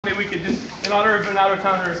maybe we could just, in honor of an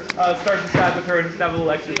out-of-towner, start the chat with her and just have a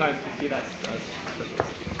little extra time to see that.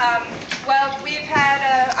 Well, we've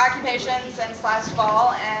had occupation since last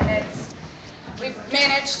fall, and we've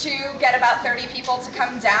managed to get about 30 people to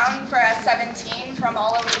come down for S17 from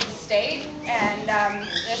all over the state, and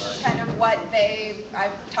this is kind of what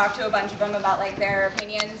I've talked to a bunch of them about like their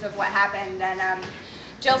opinions of what happened, and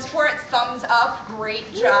Jill supports thumbs up,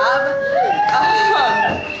 great job.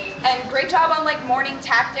 And great job on like morning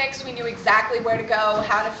tactics. We knew exactly where to go,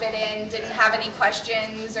 how to fit in, didn't have any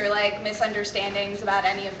questions or like misunderstandings about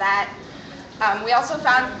any of that. We also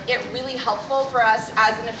found it really helpful for us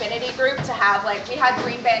as an affinity group to have we had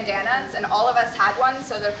green bandanas and all of us had one,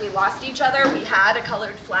 so that if we lost each other, we had a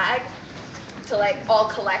colored flag to like all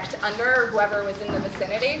collect under, whoever was in the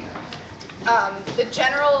vicinity. The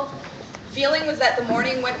general feeling was that the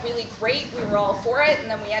morning went really great. We were all for it, and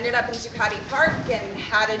then we ended up in Zuccotti Park and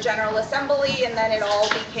had a general assembly, and then it all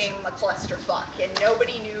became a clusterfuck, and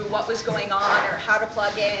nobody knew what was going on or how to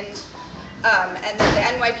plug in. And then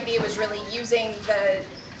the NYPD was really using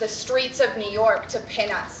the streets of New York to pin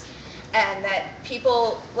us, and that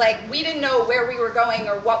people, we didn't know where we were going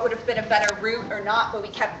or what would have been a better route or not, but we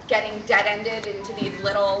kept getting dead-ended into these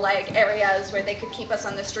little areas where they could keep us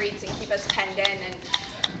on the streets and keep us penned in, and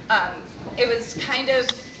it was kind of,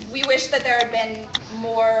 we wish that there had been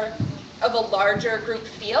more of a larger group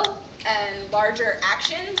feel and larger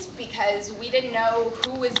actions, because we didn't know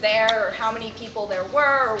who was there or how many people there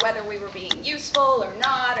were or whether we were being useful or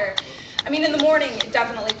not. Or, I mean, in the morning it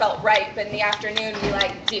definitely felt right, but in the afternoon we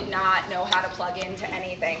did not know how to plug into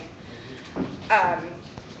anything.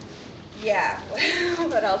 Yeah,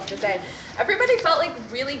 what else to say? Everybody felt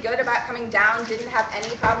really good about coming down, didn't have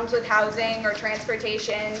any problems with housing or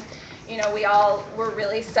transportation. You know, we all were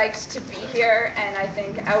really psyched to be here, and I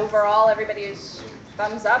think overall everybody is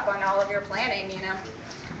thumbs up on all of your planning, you know.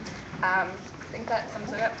 I think that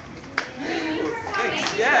sums it up.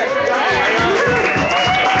 Thanks. Yeah.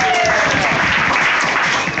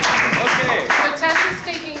 Okay. So Tess is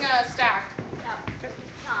taking a stack. Okay.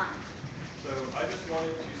 So I just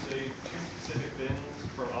wanted to say two specific things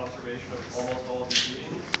from observation of almost all of these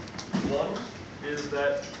meetings. One is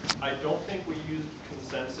that I don't think we used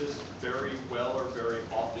consensus very well or very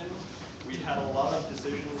often. We had a lot of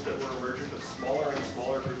decisions that were emergent of smaller and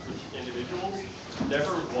smaller groups of individuals.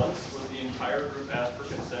 Never once was the entire group asked for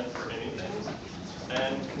consent for anything.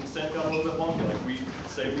 And consent got a little bit wonky. We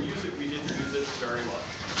say we use it, we didn't use it very much.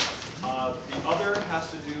 The other has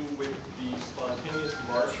to do with the spontaneous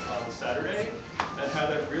march on Saturday and how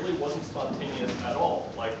that really wasn't spontaneous at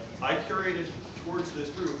all. I curated towards this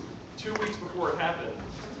group 2 weeks before it happened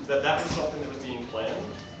that was something that was being planned.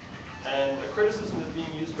 And the criticism that's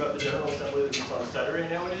being used about the General Assembly that's on Saturday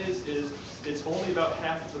nowadays is it's only about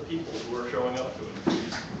half of the people who are showing up to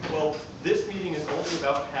it. Well, this meeting is only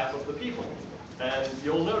about half of the people. And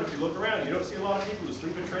you'll note if you look around, you don't see a lot of people who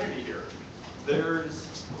sleep in Trinity here.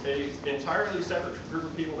 There's an entirely separate group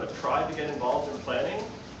of people that tried to get involved in planning,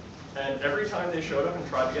 and every time they showed up and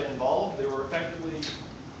tried to get involved, they were effectively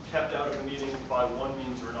kept out of the meeting by one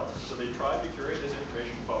means or another. So they tried to curate this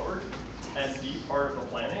information forward and be part of the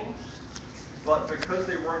planning, but because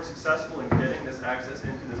they weren't successful in getting this access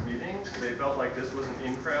into this meeting, they felt like this was an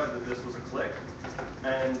in-crowd, that this was a clique,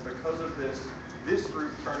 and because of this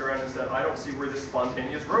group turned around and said, I don't see where this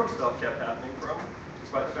spontaneous rogue stuff kept happening from,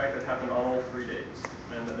 despite the fact that it happened on all 3 days,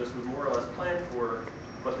 and that this was more or less planned for,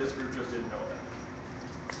 but this group just didn't know that.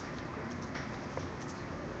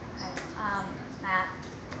 Matt.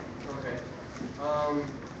 Okay.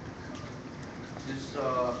 This,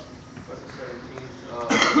 about the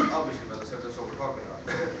 17th, obviously about the 17th, that's what we're talking about.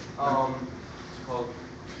 It's called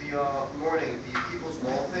the morning, the People's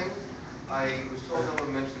Wall thing. I was told I would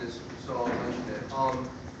mention this, so I'll mention it.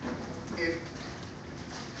 If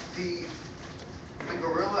the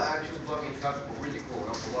guerrilla actions blocking traffic were really cool, that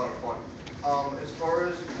was a lot of fun. As far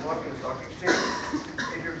as blocking the stock exchange,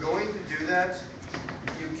 if you're going to do that,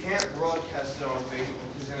 you can't broadcast it on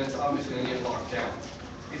Facebook because then it's obviously going to get locked down.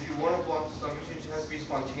 If you want to block the stock exchange, it has to be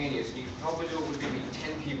spontaneous. You can probably do it with maybe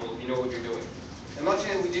 10 people if you know what you're doing. I'm not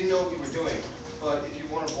saying we didn't know what we were doing, but if you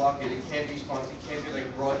want to block it, it can't be spontaneous. It can't be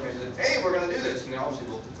like broadcasted. Hey, we're going to do this, and then obviously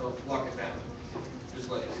they'll lock it down. Just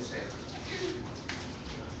let it say it.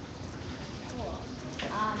 Cool.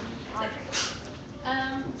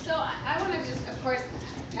 So I want to just, of course,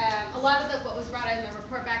 a lot of what was brought out in the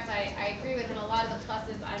report backs, I agree with, and a lot of the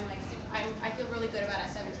pluses, I feel really good about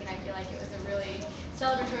at 17. I feel like it was a really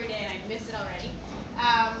celebratory day, and I missed it already.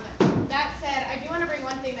 That said, I do want to bring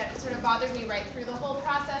one thing that sort of bothered me right through the whole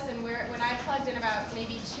process, and when I plugged in about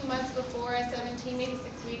maybe 2 months before at 17, maybe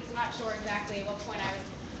 6 weeks, I'm not sure exactly at what point I was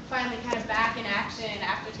action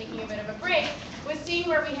after taking a bit of a break was seeing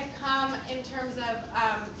where we had come in terms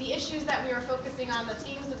of the issues that we were focusing on, the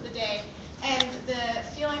themes of the day, and the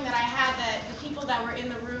feeling that I had that the people that were in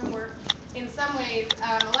the room were in some ways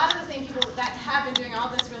a lot of the same people that have been doing all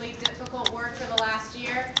this really difficult work for the last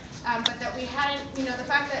year, but that we hadn't, the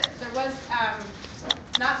fact that there was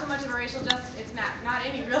not so much of a racial justice, it's not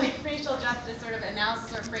any really racial justice sort of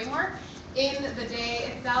analysis or framework in the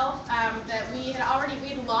day itself, that we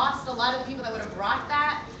had lost a lot of the people that would have brought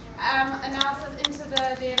that analysis into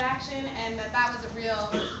the day of action, and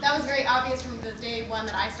that was very obvious from the day one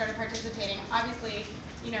that I started participating. Obviously,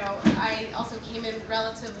 I also came in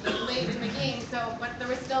relatively late in the game, but there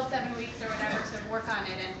was still 7 weeks or whatever to work on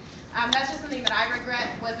it, and that's just something that I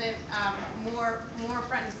regret wasn't more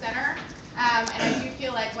front and center. And I do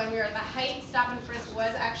feel like when we were at the height, Stop and Frisk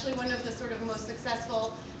was actually one of the sort of most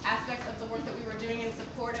successful aspects of the work that we were doing in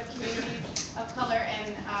support of communities of color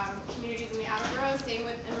and communities in the outer boroughs, same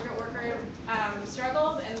with immigrant worker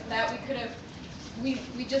struggles, and that we could have, we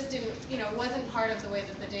just didn't, wasn't part of the way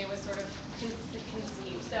that the day was sort of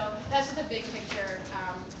conceived. So that's just a big picture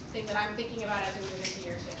thing that I'm thinking about as we move into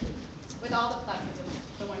year 2, with all the pluses and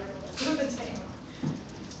the wonderfulness of the day.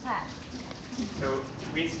 Pat. So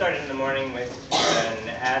we started in the morning with an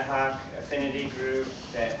ad hoc affinity group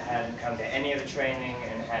that hadn't come to any of the training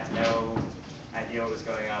and had no idea what was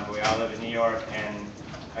going on, but we all live in New York, and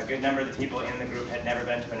a good number of the people in the group had never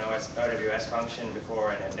been to an OWS function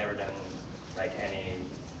before and had never done like any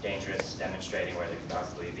dangerous demonstrating where they could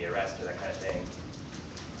possibly be arrested, that kind of thing.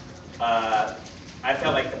 I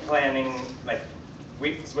felt like the planning,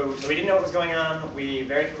 we didn't know what was going on. We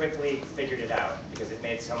very quickly figured it out because it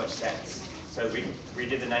made so much sense. So we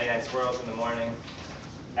did the 99 squirrels in the morning.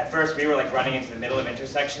 At first we were like running into the middle of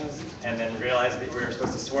intersections and then realized that we were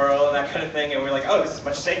supposed to swirl and that kind of thing, and we were like, oh, this is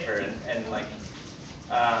much safer.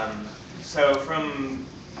 So from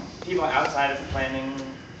people outside of the planning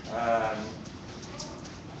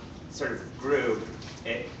sort of group,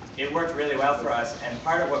 it worked really well for us, and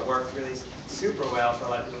part of what worked really super well for a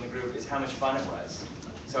lot of people in the group is how much fun it was.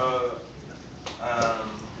 So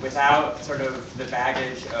without sort of the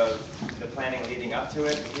baggage of the planning leading up to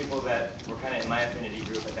it, the people that were kind of in my affinity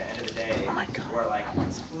group at the end of the day were like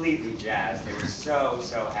completely jazzed. They were so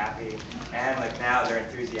happy, and like now they're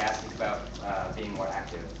enthusiastic about being more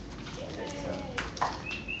active.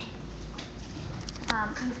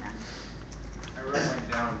 I wrote mine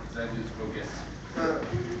down because I lose focus.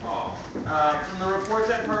 From the reports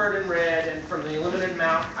I've heard and read, and from the limited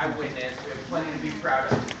amount I've witnessed, we have plenty to be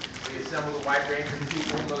proud of. We assembled a wide range of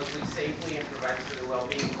people, mostly safely, and provided for their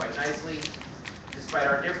well-being quite nicely. Despite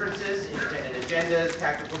our differences, independent agendas,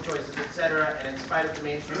 tactical choices, etc., and in spite of the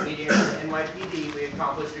mainstream media and the NYPD, we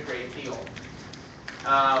accomplished a great deal.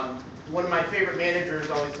 One of my favorite managers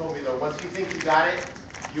always told me, though, once you think you got it,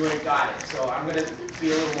 you ain't got it. So I'm going to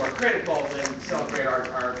be a little more critical than celebrate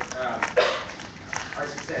our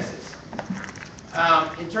successes.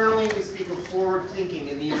 Internally, we speak of forward thinking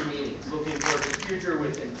in these meetings, looking towards the future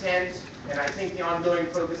with intent, and I think the ongoing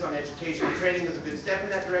focus on education and training is a good step in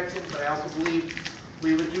that direction, but I also believe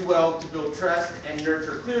we would do well to build trust and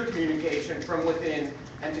nurture clear communication from within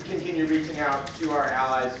and to continue reaching out to our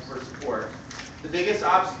allies for support. The biggest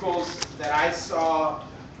obstacles that I saw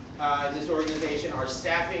in this organization are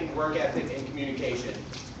staffing, work ethic, and communication.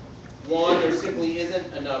 One, there simply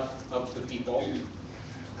isn't enough of the people.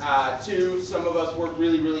 Two, some of us work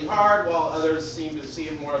really hard while others seem to see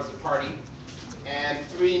it more as a party. And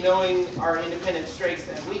three, knowing our independent strengths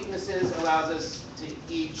and weaknesses allows us to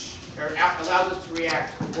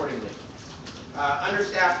react accordingly.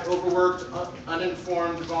 Understaffed, overworked,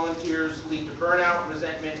 uninformed volunteers lead to burnout,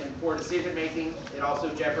 resentment, and poor decision making. It also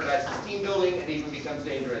jeopardizes team building and even becomes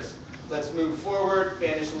dangerous. Let's move forward,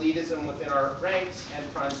 banish elitism within our ranks, and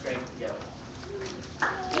find strength together.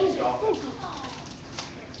 Thanks, y'all.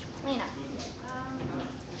 Lena.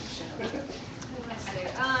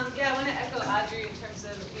 Yeah, I want to echo Audrey in terms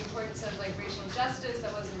of the importance of racial justice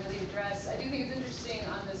that wasn't really addressed. I do think it's interesting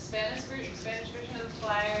on the Spanish version of the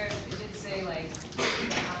flyer, it did say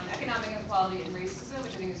economic inequality and racism,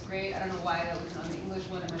 which I think is great. I don't know why that wasn't on the English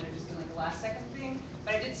one. It might have just been the last second thing.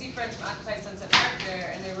 But I did see friends from Occupied Sunset Park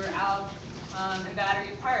there, and they were out in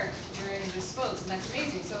Battery Park during the spokes, and that's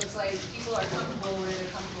amazing. So it's like people are comfortable where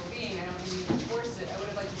they're comfortable being. I don't think we enforce it. I would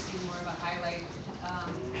have liked to see more of a highlight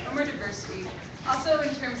or more diversity. Also,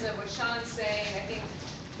 in terms of what Sean's saying, I think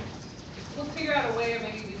we'll figure out a way, or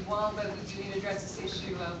maybe we won't, but we do need to address this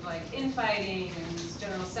issue of infighting and these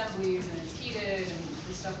general assemblies, and it's heated, and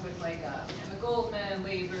the stuff with Emma Goldman,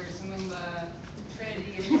 Labor, Samumba,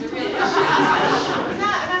 Trinity. These are real issues. I'm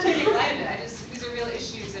not trying to make light of it. These are real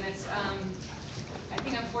issues, and it's I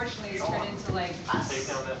think unfortunately it's turned into like Take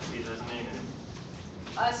down that to be designated.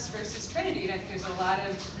 us versus Trinity, and I think there's a lot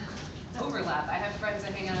of overlap. I have friends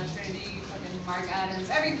that hang out at Trinity, fucking Mark Adams,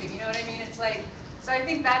 everything, you know what I mean? It's like, so I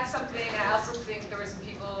think that's something, and I also think there were some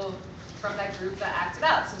people from that group that acted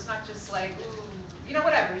out, so it's not just like, ooh, you know,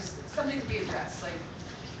 whatever, it's something to be addressed, like,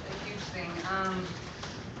 a huge thing.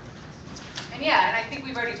 And yeah, and I think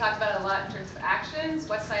we've already talked about it a lot in terms of actions.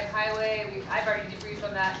 West Side Highway, I've already debriefed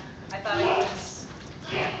on that. I thought it was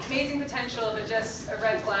amazing potential, but just a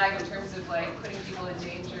red flag in terms of like putting people in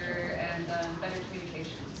danger and better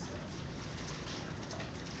communications.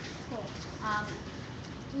 Cool.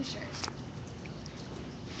 Blue shirt.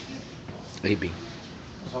 AB. You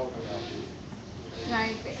want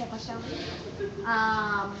to take a question?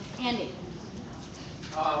 Andy.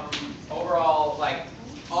 Overall, like,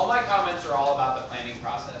 all my comments are all about the planning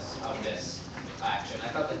process of this action. I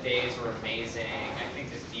thought the days were amazing. I think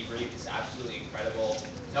this debrief is absolutely incredible.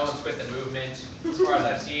 No one's quit the movement, as far as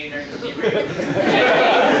I've seen during the debrief.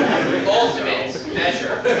 Ultimate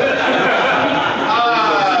measure.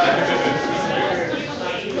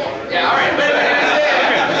 Yeah, all right.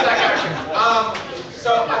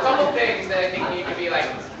 So a couple things that I think need to be like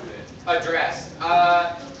addressed.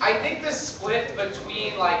 I think the split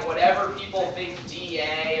between like whatever people think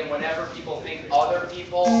DA and whatever people think other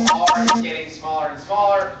people are is getting smaller and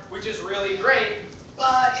smaller, which is really great,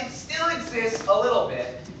 but it still exists a little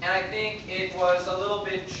bit. And I think it was a little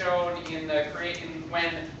bit shown in the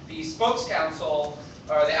when the spokes council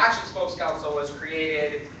or the action spokes council was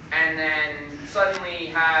created and then suddenly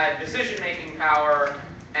had decision-making power,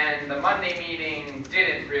 and the Monday meeting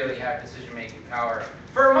didn't really have decision-making power.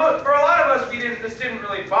 For a lot of us, this didn't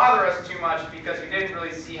really bother us too much because we didn't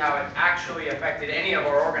really see how it actually affected any of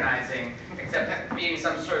our organizing, except being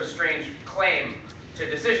some sort of strange claim to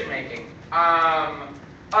decision-making.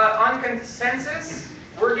 On consensus,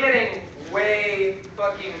 we're getting way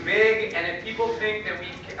fucking big, and if people think that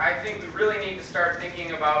I think we really need to start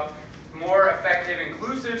thinking about more effective,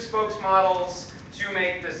 inclusive spokes models to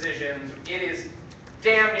make decisions. It is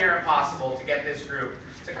damn near impossible to get this group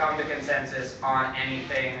to come to consensus on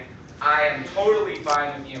anything. I am totally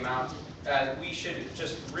fine with the amount. We should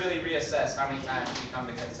just really reassess how many times we come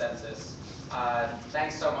to consensus.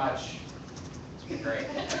 Thanks so much. It's been great.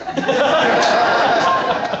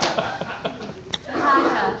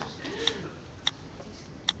 Natasha.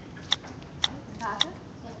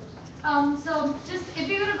 So just if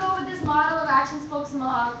you're going to go with this model of action spokes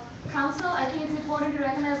council, I think it's important to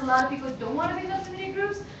recognize a lot of people don't want to be in affinity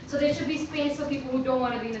groups, so there should be space for people who don't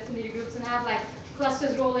want to be in affinity groups and have like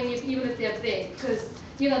clusters rolling even if they're big, because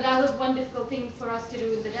that was one difficult thing for us to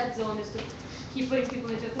do in the dead zone, is to keep putting people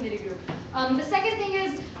into affinity group. The second thing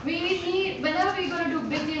is we need, whenever we're going to do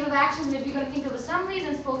big deals of actions, if we're going to think of assemblies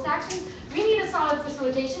and spokes actions, we need a solid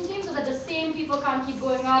facilitation team so that the same people can't keep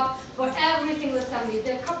going up for every single assembly.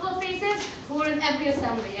 There are a couple of faces who are in every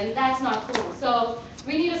assembly, and that's not cool. So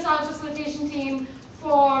we need a solid facilitation team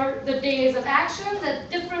for the days of action, that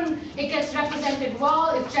it gets represented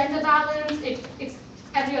well, it's gender balanced, it's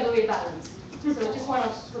every other way balanced. So I just want to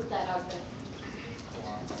put that out there.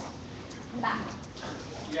 Back.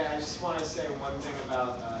 Yeah, I just want to say one thing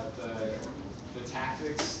about the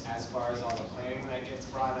tactics as far as all the planning that gets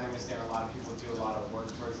brought. I understand a lot of people do a lot of work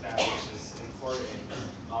towards that, which is important.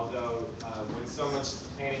 Although when so much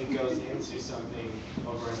planning goes into something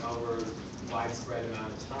over and over, widespread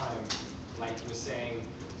amount of time, like you were saying,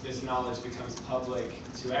 this knowledge becomes public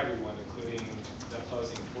to everyone, including the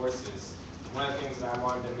opposing forces. One of the things that I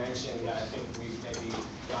wanted to mention that I think we've maybe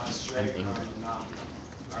gone astray from and not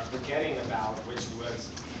are forgetting about, which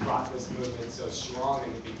brought this movement so strong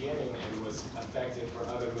in the beginning and was effective for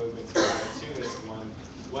other movements prior to this one,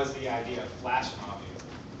 was the idea of flash mobbing.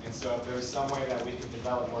 And so if there was some way that we could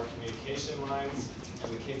develop more communication lines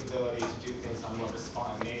and the capability to do things on more of a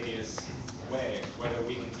spontaneous way, whether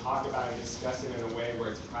we can talk about and discuss it in a way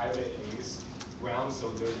where it's private in this realm, so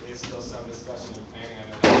there is still some discussion and planning, I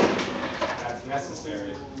know that's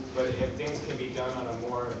necessary, but if things can be done on a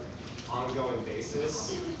more ongoing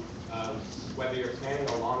basis, whether you're planning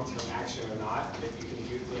a long-term action or not, if you can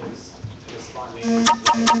do things in a spontaneous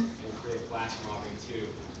way and create flash mobbing too,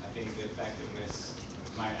 I think the effectiveness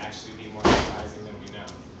might actually be more surprising than we know.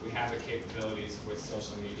 We have the capabilities with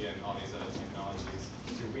social media and all these other technologies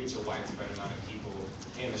to reach a widespread amount of people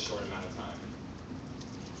in a short amount of time.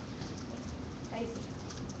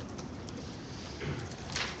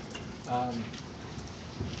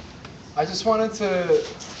 I just wanted to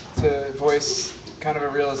voice kind of a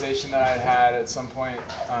realization that I had at some point,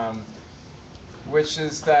 which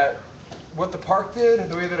is that what the park did,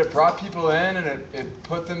 the way that it brought people in and it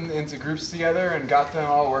put them into groups together and got them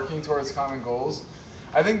all working towards common goals.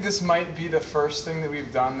 I think this might be the first thing that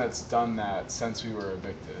we've done that's done that since we were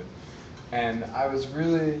evicted. And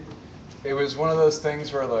it was one of those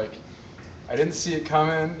things where like, I didn't see it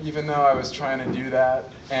coming, even though I was trying to do that,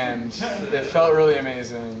 and it felt really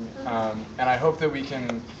amazing. And I hope that we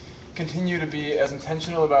can continue to be as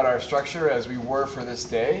intentional about our structure as we were for this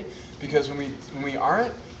day, because when we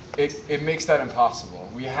aren't, it makes that impossible.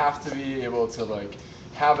 We have to be able to like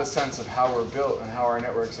have a sense of how we're built and how our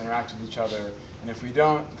networks interact with each other. And if we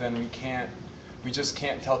don't, then we just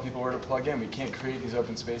can't tell people where to plug in. We can't create these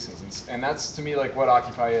open spaces. And that's to me like what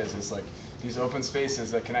Occupy is like these open spaces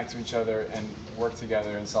that connect to each other and work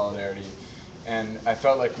together in solidarity. And I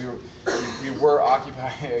felt like we were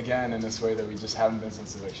Occupy again in this way that we just haven't been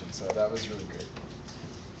since eviction. So that was really great.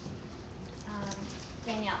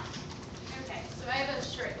 Danielle. Okay, so I have a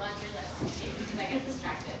short laundry list because I get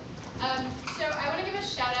distracted. So I want to give a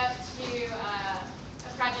shout out to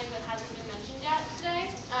a project that hasn't been mentioned yet today.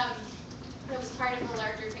 It was part of the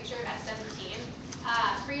larger picture of S17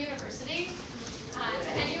 for university.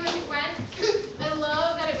 To anyone who went, I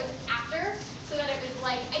love that it was after, so that it was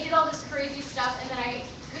like I did all this crazy stuff and then I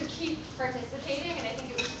could keep participating, and I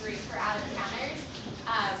think it was great for out of towners.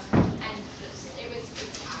 And it was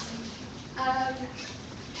awesome.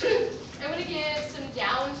 I want to give some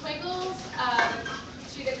down twinkles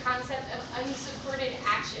to the concept of unsupported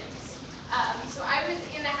actions. So I was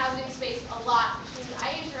in the housing space a lot, because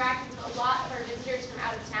I interacted with a lot of our visitors from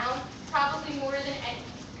out of town, probably more than any.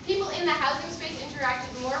 People in the housing space interacted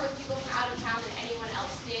more with people from out of town than anyone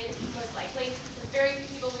else did, most likely. The very few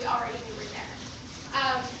people we already knew were there.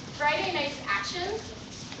 Friday night's action.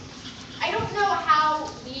 I don't know how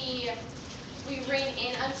we rein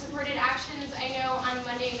in unsupported actions. I know on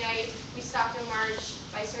Monday night we stopped a march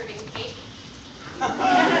by serving cake.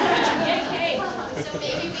 Yeah, cake. So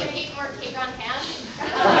maybe we hate more cake on hand.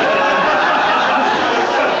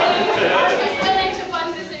 Just willing to fund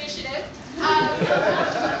this initiative.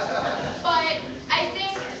 But I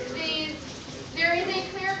think there is a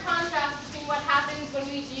clear contrast between what happens when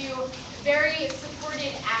we do very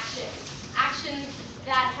supported actions. Actions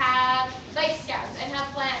that have Light Scouts, and have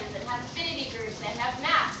plans, and have affinity groups, and have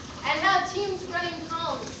maps, and have teams running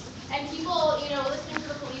cones, and people, listening to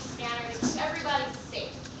the police scanners, everybody's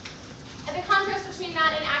safe. And the contrast between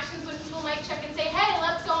that and actions when people might check and say, hey,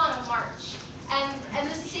 let's go on a march. And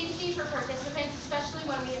the safety for participants, especially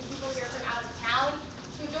when we have people here from out of town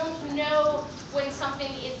who don't know when something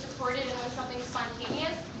is supported and when something's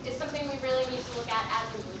spontaneous, is something we really need to look at as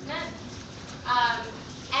a movement.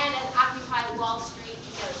 And as Occupy Wall Street,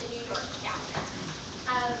 the New York chapter.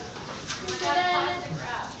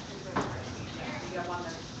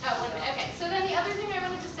 Okay. So then the other thing I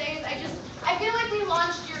wanted to say is I feel like we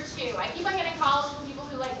launched year 2. I keep on getting calls from people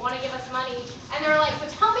who want to give us money, and they're like, but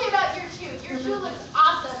tell me about year 2. Year 2 looks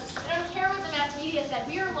awesome. I don't care what the mass media said.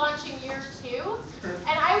 We are launching year 2,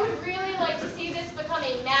 and I would really like to see this become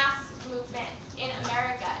a mass movement in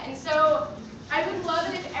America. And so I would love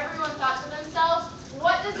it if everyone thought to themselves,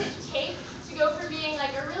 what does it take to go from being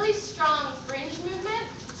like a really strong fringe movement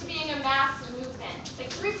to being a mass movement?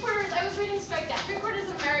 Like I was reading Strike That, 3/4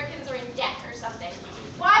 of Americans are in debt or something.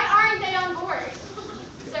 Why aren't they on board?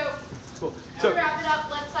 So, Cool. to wrap it up,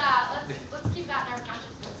 let's keep that in our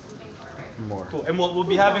consciousness moving forward. More. Cool. And we'll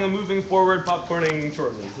be having a moving forward popcorning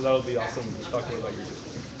shortly, so that'll be awesome talking about your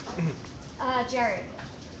team. Jared.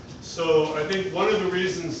 So I think one of the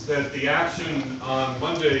reasons that the action on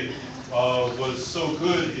Monday was so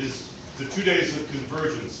good is the 2 days of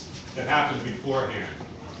convergence that happened beforehand.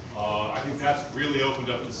 I think that's really opened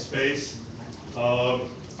up the space.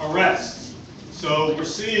 Arrests. So we're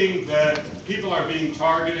seeing that people are being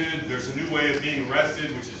targeted. There's a new way of being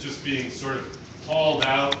arrested, which is just being sort of hauled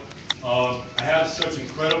out. I have such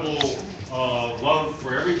incredible love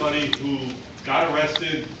for everybody who got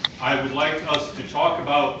arrested. I would like us to talk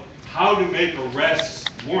about how to make arrests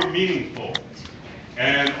more meaningful.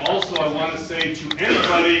 And also I want to say to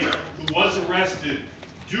anybody who was arrested,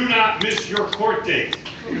 do not miss your court date.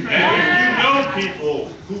 And if you know people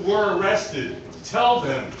who were arrested, tell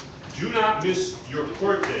them, do not miss your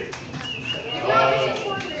court date.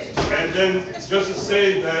 And then just to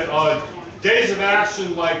say that days of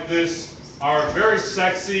action like this are very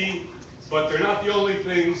sexy, but they're not the only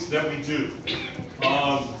things that we do.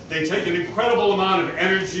 They take an incredible amount of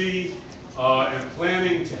energy and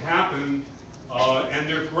planning to happen, and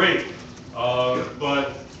they're great.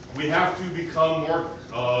 But we have to become more,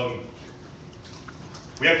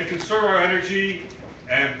 we have to conserve our energy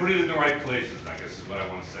and put it in the right places, I guess is what I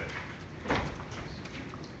want to say.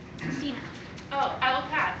 Christina. Oh, I will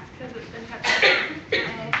pass, because it's been cut.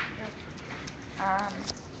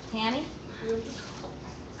 Tammy?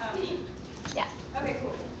 Me? Yeah. Okay,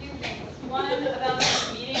 cool. A few things. One, about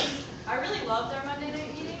the meetings. I really loved our Monday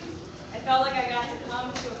night meetings. I felt like I got to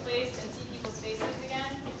come to a place and see people's faces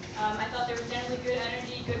again. I thought there was generally good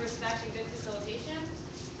energy, good respect, and good facilitation.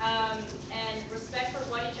 And respect for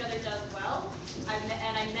what each other does well. I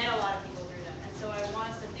met a lot of people through them. And so I want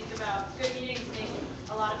us to think about good meetings make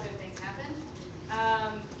a lot of good things happen.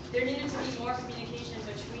 There needed to be more communication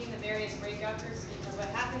between the various breakout groups because what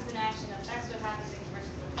happens in action affects what happens in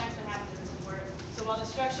versus affects what happens in support. So while the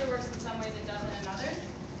structure works in some ways, it doesn't in others.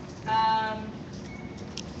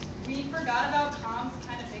 We forgot about comms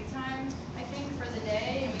kind of big time, I think, for the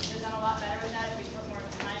day, and we could have done a lot better with that if we put more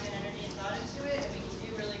time and energy and thought into it, and we can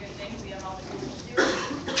do really good things. We have all the tools to do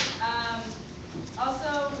it.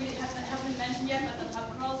 Also, we haven't mentioned yet, but the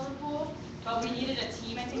pub crawls were cool, but we needed a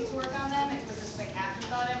team, I think, to work on them. It was just like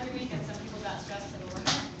afterthought every week, and some people got stressed and were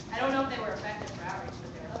working. I don't know if they were effective for outreach,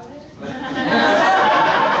 but they were fun.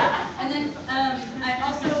 And then I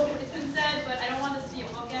also, it's been said, but I don't want this to be a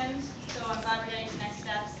bookend, so I'm glad we're getting to next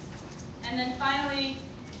steps. And then finally,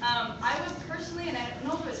 I was personally, and I don't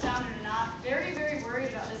know if it was founded or not, very, very worried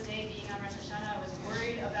about this day being on Rosh Hashanah. I was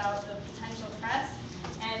worried about the potential press,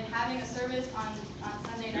 and having a service on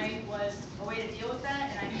Sunday night was a way to deal with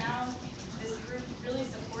that, and I found this group really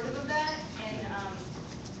supportive of that, and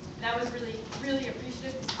that was really, really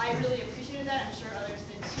appreciative. I really appreciated that. I'm sure others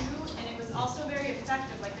did too, and it was also very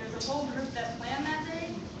effective. Like there was a whole group that planned that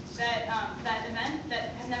day, that event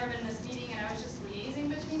that had never been in this meeting, and I was just liaising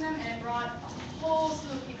between them, and it brought a whole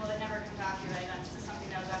slew of people that never come back to that event. This is something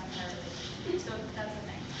that was after really. So that's the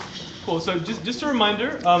thing. Cool. So just a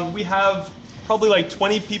reminder, we have probably like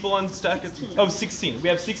 20 people on stack. 16. We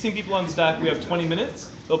have 16 people on stack. We have 20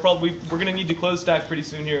 minutes. We're going to need to close stack pretty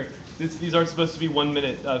soon here. These aren't supposed to be 1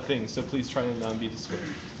 minute things, so please try and be discreet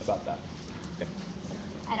about that. Okay.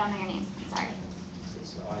 I don't know your name. Sorry.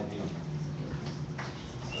 It's ID.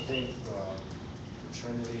 I think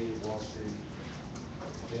Trinity, Wall Street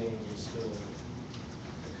thing is still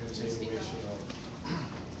a continuation of.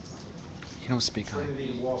 You don't speak on.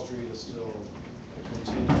 Trinity, Wall Street is still a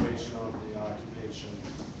continuation of the occupation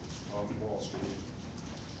of Wall Street.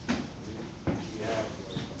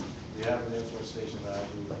 We have an info station that I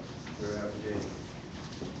do here every day.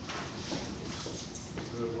 It's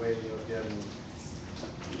a good way of getting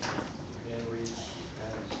in reach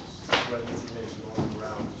and spreading information on the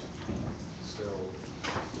ground. Still,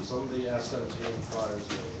 some of the S17 flyers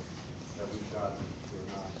that we've gotten, we're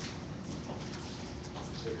not.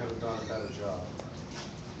 They could have done a better job.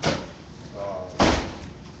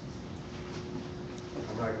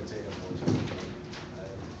 I'm not going to take up more time.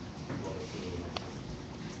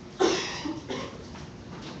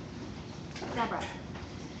 Deborah.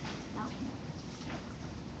 No.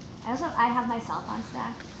 I have myself on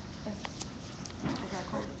stack.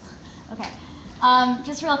 Okay.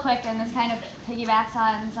 Just real quick, and this kind of piggybacks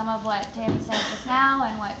on some of what Tammy said just now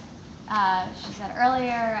and what she said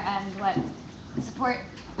earlier and what the support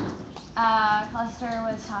cluster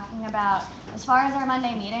was talking about. As far as our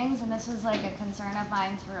Monday meetings, and this was like a concern of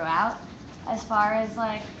mine throughout, as far as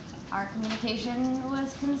like our communication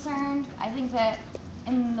was concerned, I think that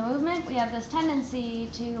in the movement we have this tendency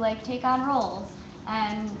to like take on roles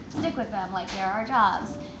and stick with them like they're our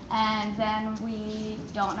jobs, and then we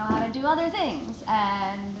don't know how to do other things,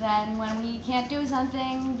 and then when we can't do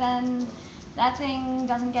something, then that thing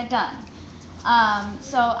doesn't get done.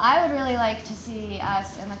 So I would really like to see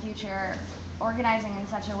us in the future organizing in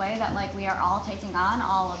such a way that like we are all taking on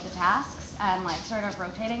all of the tasks and like sort of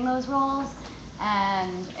rotating those roles,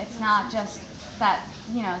 and it's not just that,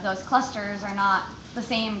 you know, those clusters are not the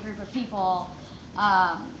same group of people,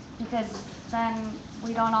 because then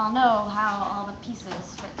we don't all know how all the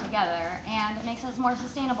pieces fit together, and it makes us more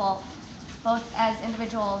sustainable both as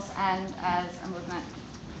individuals and as a movement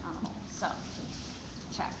on the whole. So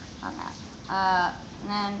check on that. And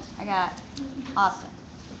then I got Austin.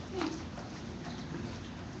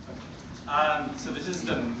 So this is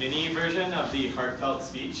the mini version of the heartfelt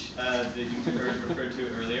speech that you referred to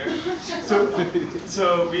earlier.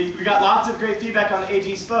 So we got lots of great feedback on the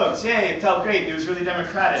AG spokes. Yay, it felt great. It was really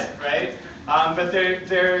democratic, right? But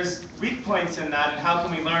there's weak points in that, and how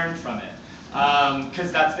can we learn from it?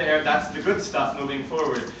 Because that's the good stuff moving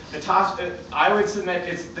forward. I would submit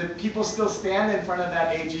it's that people still stand in front of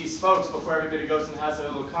that AG spokes before everybody goes and has their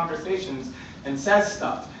little conversations and says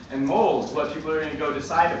stuff and molds what people are going to go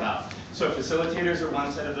decide about. So facilitators are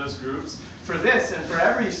one set of those groups. For this and for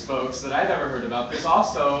every spokes that I've ever heard about, there's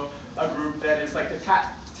also a group that is like the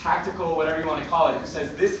tactical, whatever you want to call it, who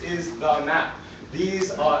says this is the map.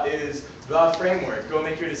 These is the framework. Go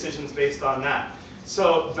make your decisions based on that.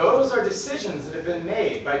 So those are decisions that have been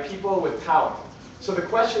made by people with power. So the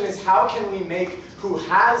question is, how can we make who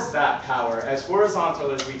has that power as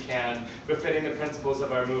horizontal as we can, befitting the principles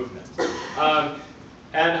of our movement?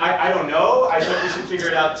 And I don't know, I think we should figure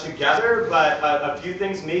it out together, but a few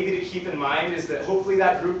things maybe to keep in mind is that hopefully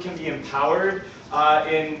that group can be empowered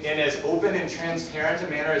in as open and transparent a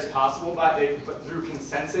manner as possible, but through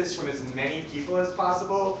consensus from as many people as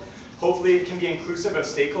possible. Hopefully it can be inclusive of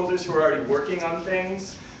stakeholders who are already working on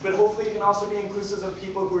things, but hopefully it can also be inclusive of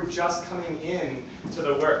people who are just coming in to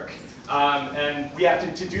the work. And we have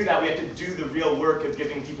to do that, we have to do the real work of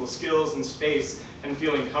giving people skills and space and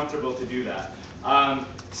feeling comfortable to do that.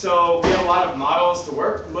 So we have a lot of models to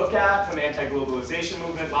look at from the anti-globalization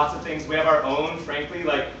movement, lots of things. We have our own, frankly,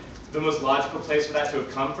 like the most logical place for that to have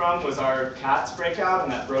come from was our CATS breakout,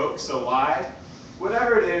 and that broke, so why?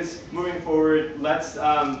 Whatever it is, moving forward, let's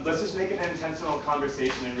just make it an intentional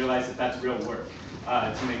conversation and realize that that's real work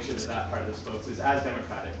to make sure that that part of the spokes is as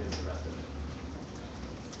democratic as the rest of it.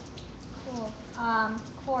 Cool.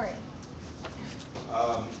 Corey.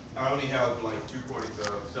 I only have like 2 points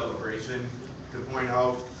of celebration to point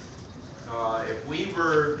out. If we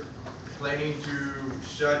were planning to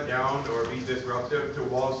shut down or be disruptive to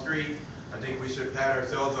Wall Street, I think we should pat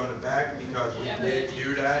ourselves on the back because we did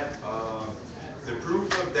do that. The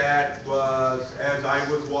proof of that was as I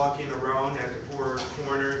was walking around at the 4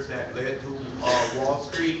 corners that led to Wall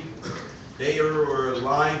Street, there were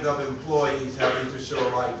lines of employees having to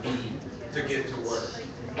show ID to get to work.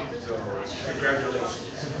 So,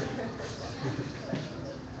 congratulations.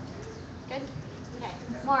 Good. Okay.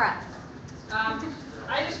 Maura.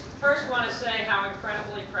 I just first want to say how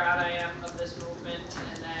incredibly proud I am of this movement,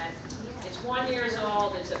 and that it's 1 year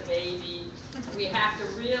old, it's a baby. We have to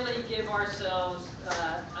really give ourselves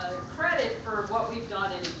credit for what we've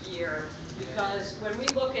done in a year, because when we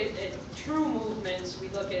look at true movements, we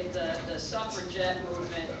look at the suffragette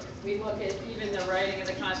movement, we look at even the writing of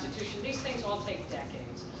the Constitution, these things all take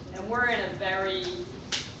decades. And we're in a very,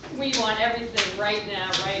 we want everything right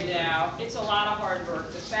now. It's a lot of hard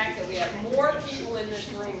work. The fact that we have more people in this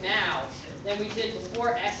room now than we did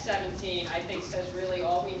before S17, I think says really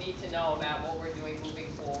all we need to know about what we're doing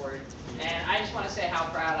moving forward. And I just want to say how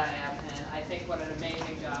proud I am, and I think what an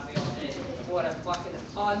amazing job we all did. What a fucking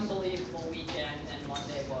unbelievable weekend and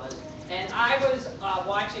Monday was. And I was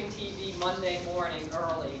watching TV Monday morning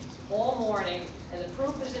early, all morning, and the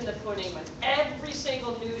proof is in the pudding when every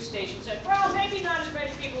single news station said, well, maybe not as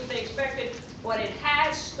many people as they expected, but it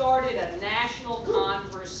has started a national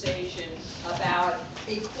conversation about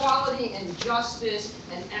equality and justice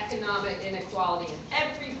and economic inequality. And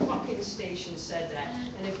every fucking station said that.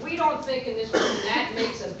 And if we don't think in this room that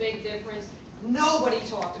makes a big difference, nobody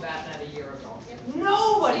talked about that a year ago.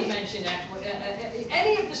 Nobody mentioned that.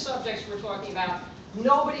 Any of the subjects we're talking about,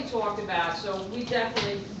 nobody talked about. So we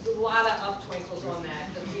definitely, a lot of up twinkles on that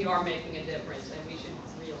we are making a difference, and we should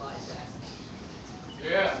realize that.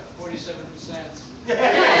 Yeah, 47%. Yeah,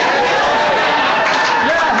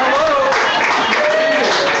 hello.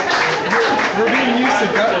 We're being used to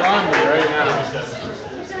gut laundry right now.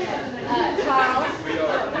 Charles.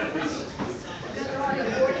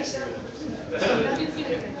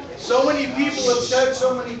 So many people have said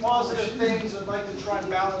so many positive things, I'd like to try and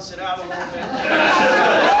balance it out a little bit.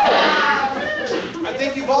 I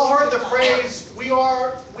think you've all heard the phrase, we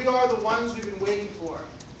are the ones we've been waiting for.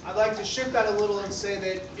 I'd like to shift that a little and say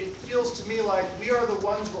that it feels to me like we are the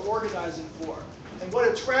ones we're organizing for. And what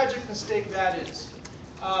a tragic mistake that is.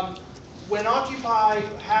 When Occupy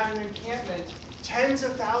had an encampment, tens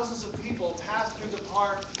of thousands of people passed through the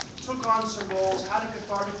park, took on some roles, had a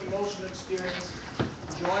cathartic emotional experience,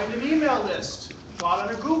 joined an email list, got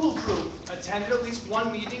on a Google group, attended at least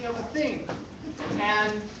one meeting of a thing.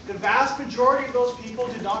 And the vast majority of those people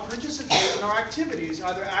did not participate in our activities,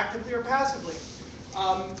 either actively or passively.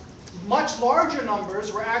 Much larger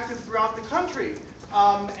numbers were active throughout the country.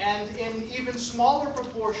 And in even smaller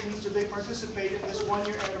proportions did they participate in this 1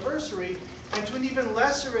 year anniversary. And to an even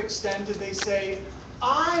lesser extent did they say,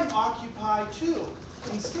 I'm Occupy too.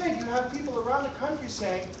 Instead, you have people around the country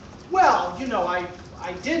saying, well, you know, I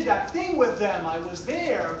did that thing with them, I was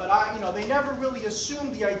there, but they never really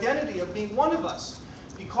assumed the identity of being one of us.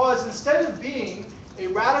 Because instead of being a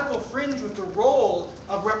radical fringe with the role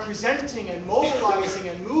of representing and mobilizing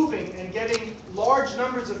and moving and getting large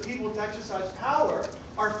numbers of people to exercise power,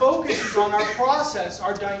 our focus is on our process,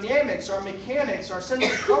 our dynamics, our mechanics, our sense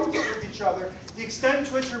of comfort with each other, the extent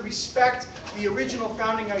to which we respect the original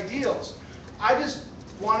founding ideals. I just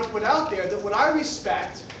want to put out there that what I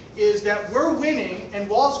respect is that we're winning and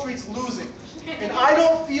Wall Street's losing. And I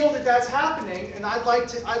don't feel that that's happening, and I'd like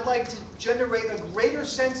to generate a greater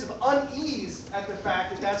sense of unease at the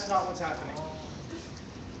fact that that's not what's happening.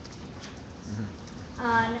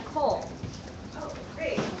 Nicole. Oh,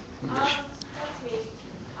 great. That's me.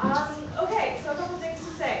 Okay, so a couple things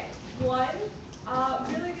to say. One,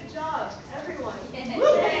 really good job, everyone.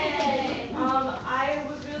 I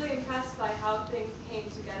was really impressed by how things came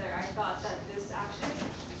together. I thought that this actually,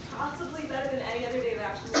 possibly better than any other day of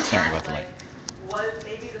action we've had, was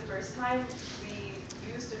maybe the first time we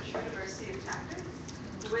used a true diversity of tactics,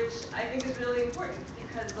 which I think is really important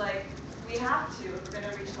because we have to if we're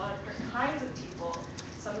going to reach a lot of different kinds of people.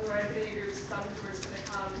 Some who are in affinity groups, some who are just going to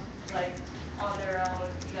come on their own.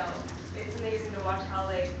 It's amazing to watch how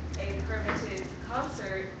a permitted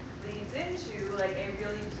concert leads into a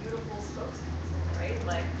really beautiful spokesperson, right?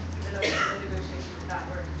 Even though the negotiations with that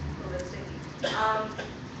were a little bit sticky.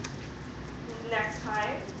 Next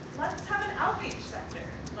time, let's have an outreach sector.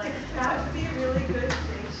 That would be a really good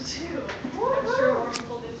thing to do. I'm sure more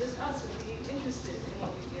people than just us would be interested in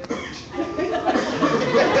what we do.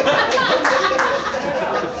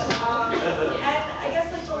 And I guess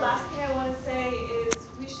the last thing I want to say is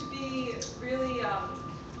we should be really,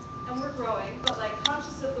 and we're growing, but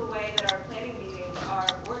conscious of the way that our planning meetings are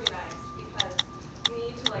organized because we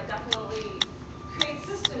need to definitely create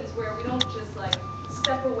systems where we don't just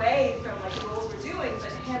step away from the roles we're doing,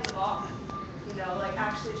 but hand them off.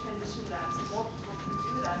 Actually transition them. So more people can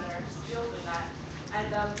do that and are skilled in that. And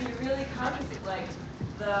be really conscious of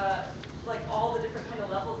all the different kind of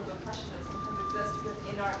levels of oppression that sometimes exist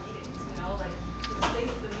within our meetings. The space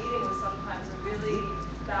of the meeting was sometimes a really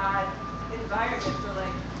bad environment for a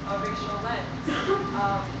racial lens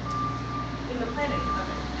in the planning of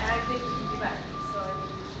it. And I think we can do better. So I think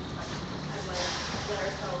we should let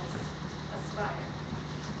ourselves aspire.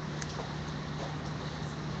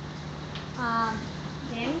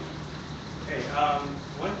 Danny? Okay,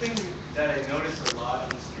 one thing that I noticed a lot on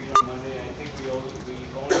the street on Monday, and I think we only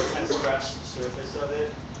kind of scratched the surface of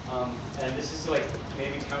it, and this is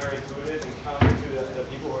maybe counterintuitive and counter to the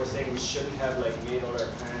people who are saying we shouldn't have made all our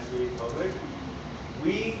plans really public.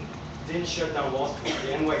 We didn't shut down Wall Street.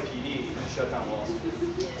 The NYPD shut down Wall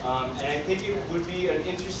Street. And I think it would be an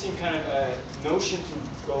interesting kind of notion to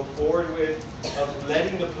go forward with of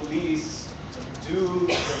letting the police do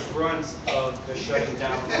the brunt of the shutting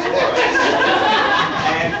down for us.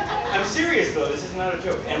 And I'm serious though, this is not a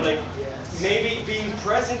joke. And maybe being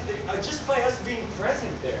present, just by us being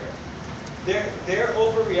present there, their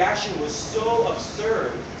overreaction was so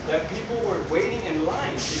absurd that people were waiting in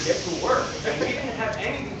line to get to work. And we didn't have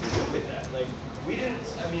anything to do with that.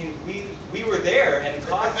 We were there and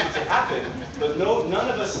caused it to happen, but none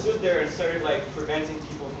of us stood there and started preventing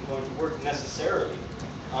people from going to work necessarily.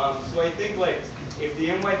 So I think if the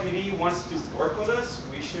NYPD wants to work with us,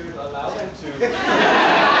 we should allow them to.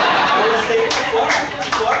 I would say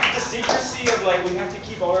fuck the secrecy of we have to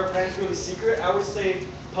keep all our plans really secret. I would say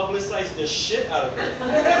publicize the shit out of it so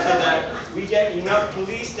that we get enough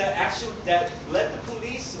police that let the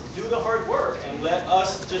police do the hard work and let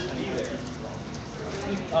us just be there.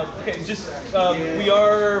 Okay,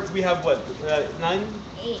 we have what, 9?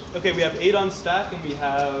 8. Okay, we have 8 on stack and we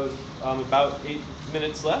have about 8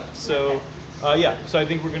 minutes left. So so I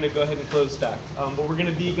think we're going to go ahead and close stack. But we're going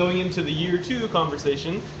to be going into the year 2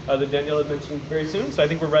 conversation that Danielle had mentioned very soon. So I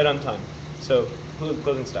think we're right on time. So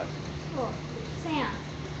closing stack. Cool. Sam.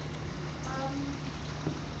 I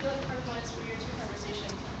feel like part of one is for year 2 conversation.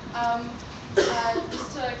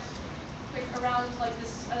 Just to quick around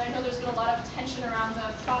this, and I know there's been a lot of tension around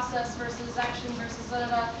the process versus action versus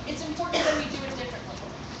it's important that we do it differently.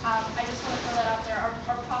 I just want to throw that out there. Our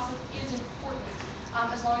process is important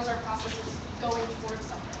as long as our process is going towards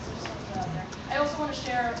something. So just want to throw that out there. I also want to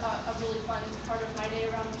share a really fun part of my day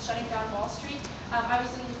around shutting down Wall Street. I was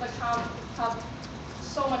in the Comm Hub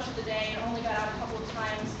so much of the day and only got out a couple of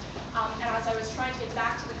times. And as I was trying to get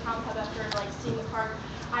back to the Comm Hub after seeing the park,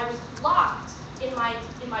 I was blocked in my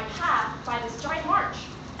path by this giant march,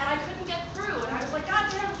 and I couldn't get through. And I was like, God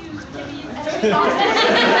damn you, maybe you enemy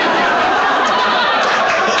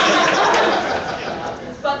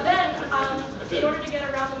But then, in order to get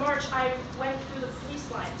around the march, I went through the police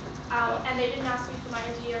line, and they didn't ask me for my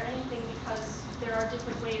ID or anything because there are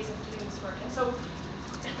different ways of doing this work. And so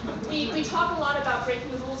we talk a lot about breaking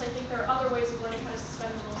the rules. I think there are other ways of learning how to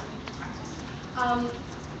suspend the rules in practice.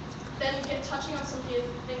 Then touching on some of the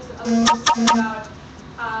things that others talked about,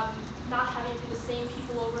 not having to be the same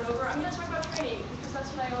people over and over. I'm going to talk about training because that's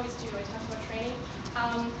what I always do. I talk about training.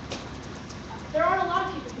 there aren't a lot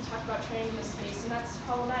of people who talk about training in this space, and that's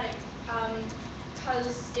problematic.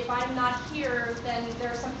 Because if I'm not here, then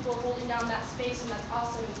there are some people holding down that space, and that's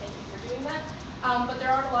awesome, and thank you for doing that. But there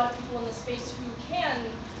aren't a lot of people in this space who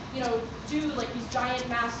can, do like these giant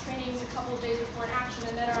mass trainings a couple of days before an action,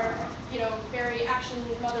 and then are, very action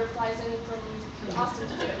mother flies in from Austin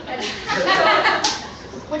to do it. And so,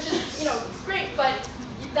 which is, great, but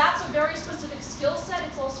that's a very specific skill set.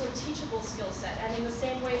 It's also a teachable skill set, and in the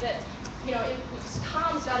same way that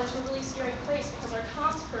comms got into a really scary place because our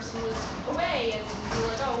comms person was away, and we were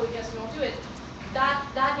like, oh, well, I guess we won't do it.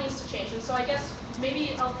 That needs to change. And so I guess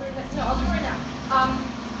maybe I'll do it right now.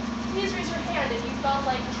 Please raise your hand if you felt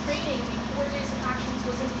like training before days of actions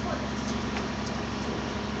was important.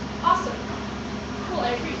 Awesome. Cool,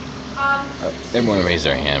 I agree. Everyone raised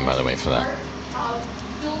their hand, by the way, for that.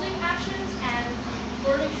 Building actions and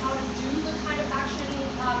learning how to do the kind of action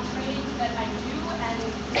training that I do and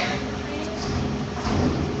preparing for training.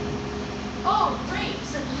 Oh, great.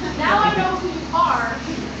 So now I know who you are.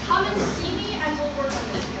 Come and see me and we'll work on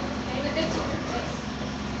this together, okay?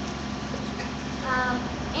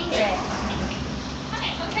 Ingrid. Hi,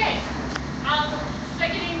 okay.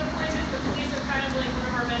 Seconding the point that the police are kind of like one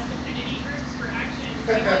of our best affinity groups for action,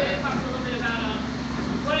 I wanted to talk a little bit about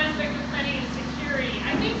one aspect of planning and security.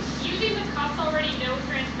 I think using the cops already know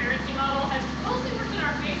transparency model has mostly worked in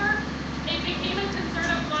our favor. It became a concern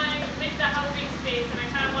of mine with the housing space, and I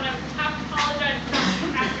kind of want to apologize for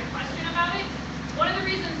asking a question about it. One of the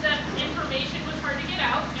reasons that information was hard to get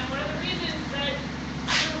out, and one of the reasons that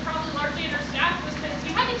we were probably largely understaffed was because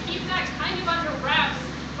we had to keep that kind of under wraps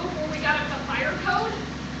before we got up the fire code,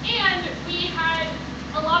 and we had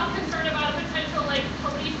a lot of concern about a potential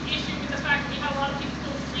police issue with the fact that we had a lot of people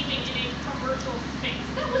still sleeping in a commercial space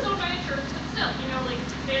that was owned by a church, but still,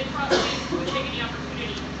 they probably would take any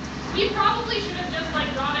opportunity. We probably should have just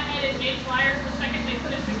gone ahead and made flyers the second they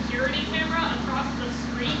put a security camera across the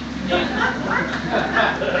street.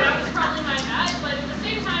 That was probably my bad, but at the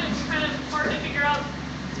same time, it's kind of hard to figure out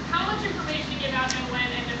how much information to give out and when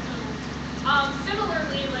and if so.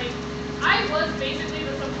 Similarly, I was basically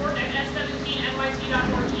the support at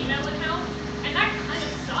s17nyc.org email account, and that kind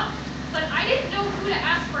of sucked, but I didn't know who to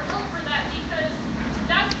ask for help for that because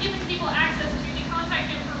that's giving people access to the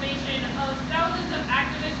contact information of thousands of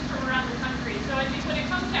activists from around the country. So I think when it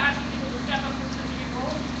comes to asking people to step up for specific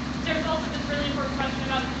roles, there's also this really important question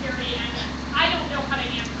about security, and I don't know how to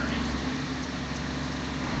answer it.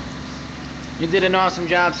 You did an awesome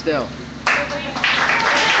job still.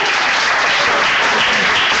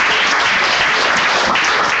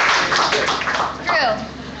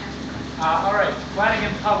 All right, planning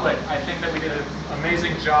in public. I think that we did an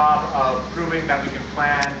amazing job of proving that we can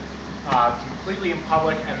plan completely in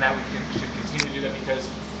public and that we should continue to do that because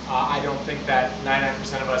I don't think that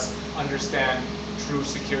 99% of us understand true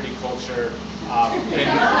security culture in the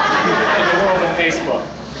world of Facebook.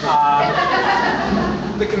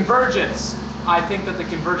 The convergence. I think that the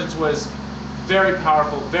convergence was very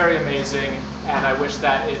powerful, very amazing, and I wish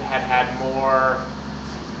that it had had more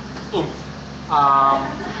oomph.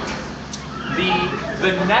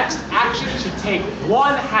 The next action should take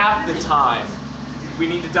 1/2 the time. We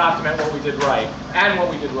need to document what we did right and what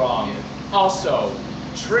we did wrong. Also,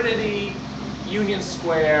 Trinity, Union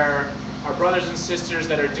Square, our brothers and sisters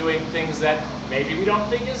that are doing things that maybe we don't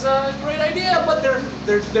think is a great idea, but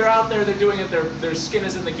they're out there, they're doing it, their skin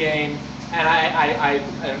is in the game, and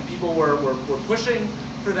and people were pushing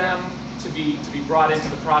for them to be brought into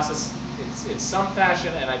the process in some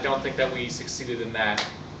fashion, and I don't think that we succeeded in that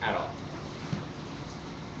at all.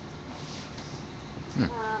 Did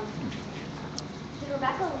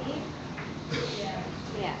Rebecca leave? Yeah.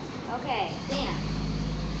 Yeah. Okay. Dan.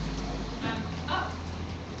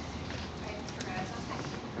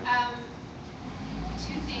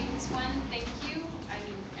 Two things. One, thank you. I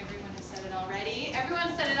mean, everyone has said it already.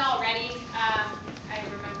 Everyone said it already. I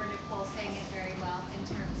remember Nicole saying it very well in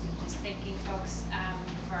terms of just thanking folks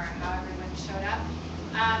for how everyone showed up.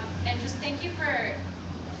 And just thank you for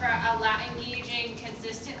engaging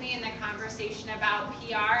consistently in the conversation about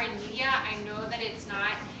PR and media. I know that it's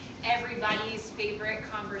not everybody's favorite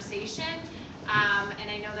conversation. And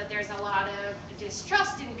I know that there's a lot of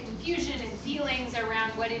distrust and confusion and feelings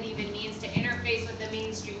around what it even means to interface with the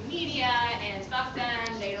mainstream media and fuck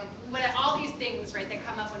them, they don't, all these things, right, that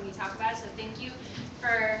come up when we talk about it. So thank you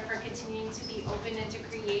for continuing to be open and to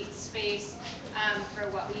create space for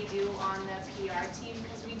what we do on the PR team,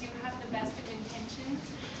 because we do have the best of intentions.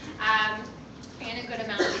 And a good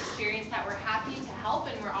amount of experience that we're happy to help,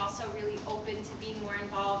 and we're also really open to being more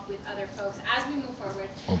involved with other folks as we move forward.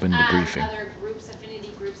 Open debriefing. Other groups,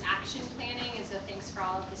 affinity groups, action planning, and so thanks for all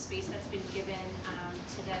all of the space that's been given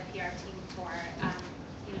to the PR team for,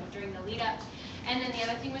 during the lead up. And then the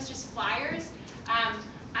other thing was just flyers.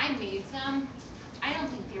 I made some. I don't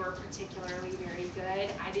think they were particularly very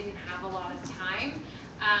good. I didn't have a lot of time,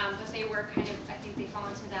 but they were kind of, I think they fall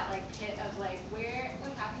into that like pit of like,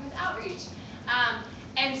 what's happening with outreach?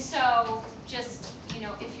 And so just,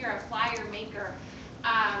 if you're a flyer maker,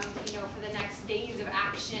 for the next days of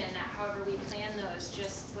action, however we plan those,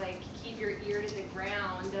 just like keep your ear to the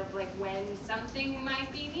ground of like when something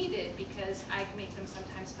might be needed, because I make them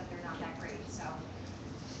sometimes, but they're not that great. So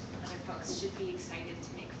other folks should be excited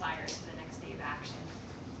to make flyers for the next day of action.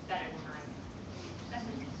 Better than mine. That's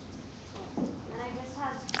it. And I just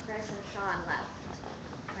have Chris and Sean left.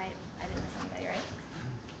 Right? I didn't miss anybody, right?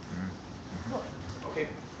 Cool. Okay.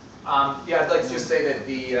 Yeah, I'd like to just say that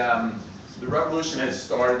the revolution has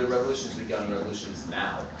started, the revolution's begun, the revolution is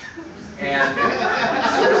now. And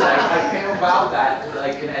seriously, I came about that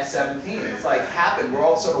like in S17. It's like happened. We're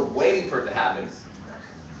all sort of waiting for it to happen.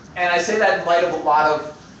 And I say that in light of a lot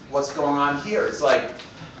of what's going on here. It's like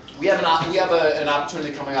we have an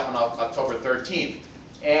opportunity coming up on October 13th.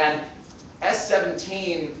 And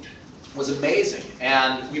S17 was amazing.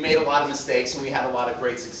 And we made a lot of mistakes and we had a lot of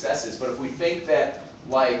great successes. But if we think that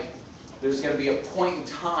like there's going to be a point in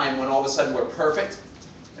time when all of a sudden we're perfect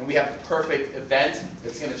and we have the perfect event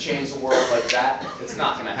that's going to change the world like that, it's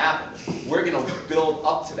not going to happen. We're going to build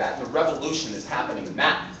up to that. The revolution is happening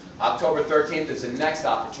now. October 13th is the next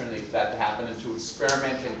opportunity for that to happen and to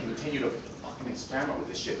experiment and continue to fucking experiment with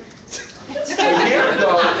this shit. A year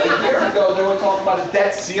ago, they were talking about a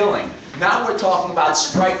debt ceiling. Now we're talking about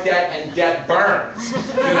strike debt and debt burns.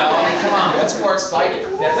 Come on, what's more exciting?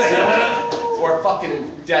 Debt ceiling or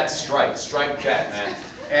fucking debt strike? Strike debt, man.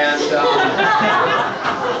 And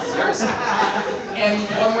seriously. And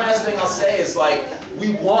one last thing I'll say is like,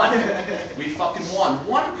 we won. We fucking won.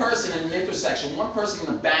 One person in an intersection, one person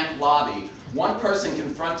in a bank lobby, one person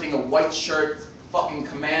confronting a white shirt fucking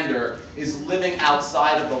commander is living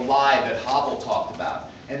outside of the lie that Havel talked about.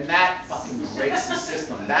 And that fucking breaks the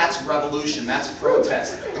system. That's revolution. That's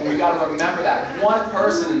protest. And we got to remember that. One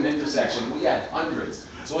person in an intersection, we had hundreds.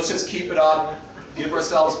 So let's just keep it up, give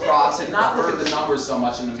ourselves props, and not look at the numbers so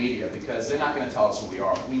much in the media, because they're not going to tell us who we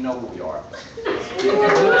are. We know who we are.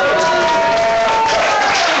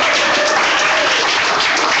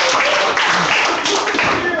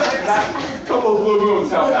 A couple of blue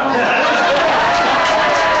moons help out.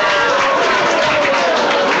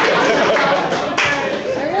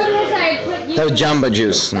 The Jamba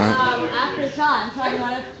Juice. No? After Sean, you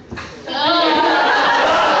want to?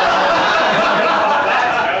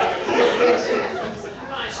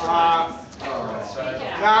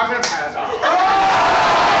 No, I'm gonna pass.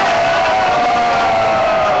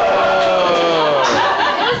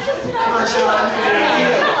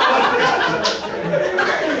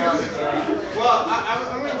 Well,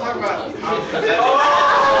 I'm going to talk about.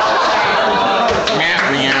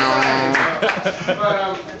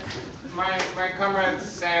 But my comrades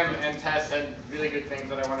Sam and Tess said really good things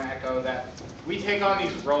that I want to echo. That we take on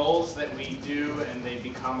these roles that we do, and they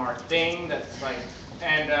become our thing. That's like,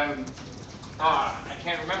 and I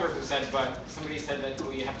can't remember who said, but somebody said that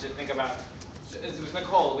we have to think about. It was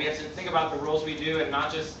Nicole. We have to think about the roles we do, and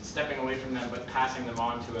not just stepping away from them, but passing them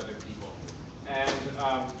on to other people. And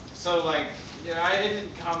so like, I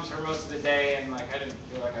didn't come for most of the day, and like I didn't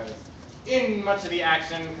feel like I was in much of the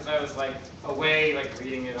action because I was like away, like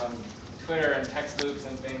reading it on Twitter and text loops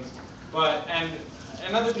and things. But and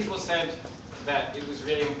other people said that it was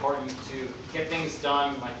really important to get things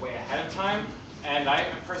done like way ahead of time. And I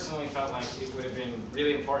personally felt like it would have been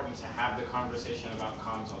really important to have the conversation about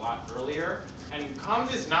comms a lot earlier. And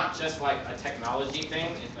comms is not just like a technology thing,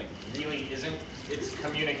 it like really isn't. It's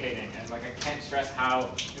communicating, and like I can't stress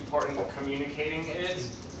how important communicating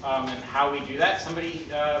is and how we do that. Somebody,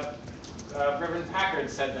 Reverend Packard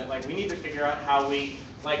said that like we need to figure out how we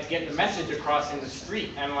like get the message across in the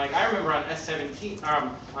street. And like I remember on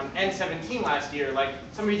on N17 last year, like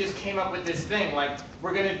somebody just came up with this thing, like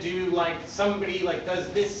we're gonna do like somebody like does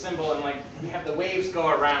this symbol, and like we have the waves go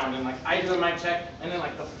around, and like I do a mic check, and then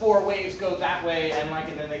like the 4 waves go that way, and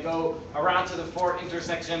then they go around to the 4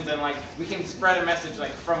 intersections, and like we can spread a message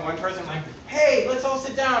like from one person, like hey, let's all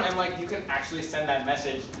sit down, and like you can actually send that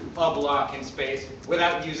message a block in space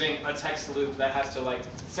without using a text loop that has to like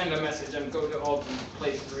send a message and go to all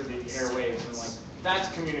places through the airwaves, and like that's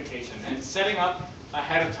communication. And setting up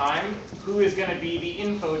ahead of time who is going to be the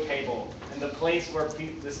info table and the place where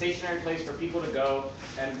the stationary place for people to go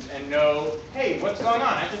and know, hey, what's going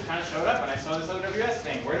on? I just kind of showed up and I saw this OWS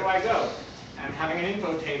thing. Where do I go? and having an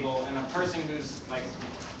info table and a person who's like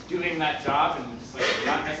doing that job, and it's like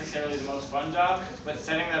not necessarily the most fun job, but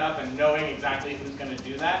setting that up and knowing exactly who's going to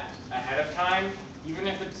do that ahead of time, even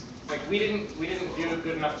if it's like we didn't do a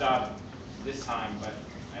good enough job this time, but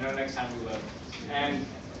I know next time we will. And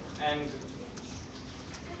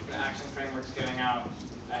the action framework's getting out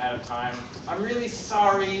ahead of time. I'm really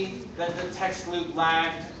sorry that the text loop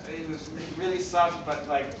lagged. It really sucked, but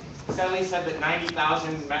like Sally said that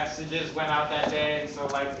 90,000 messages went out that day, and so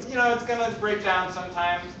like, you know, it's gonna break down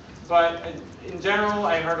sometimes. But in general,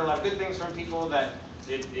 I heard a lot of good things from people, that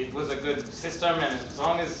it was a good system, and as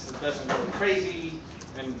long as it doesn't go crazy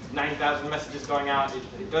and 90,000 messages going out,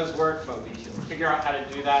 it does work, but we should figure out how to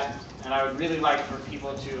do that. And I would really like for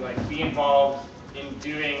people to like be involved in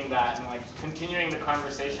doing that and like continuing the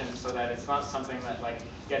conversation, so that it's not something that like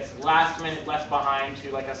gets last minute left behind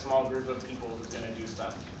to like a small group of people who's going to do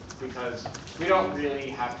stuff, because we don't really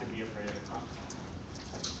have to be afraid of the concept.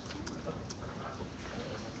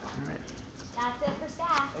 All right. That's it for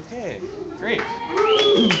staff. Okay, great.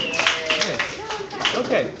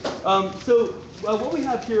 Okay, so what we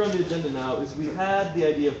have here on the agenda now is we had the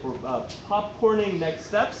idea for popcorning next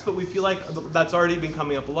steps, but we feel like that's already been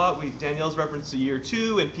coming up a lot. Danielle's referenced to year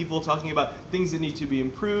 2 and people talking about things that need to be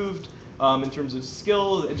improved in terms of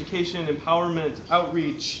skills, education, empowerment,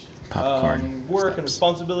 outreach, work and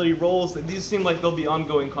responsibility, roles. These seem like they'll be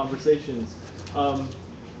ongoing conversations.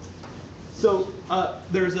 So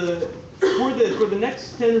there's for the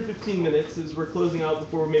next 10 or 15 minutes, as we're closing out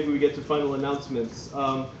before maybe we get to final announcements,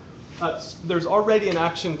 there's already an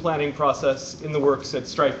action planning process in the works at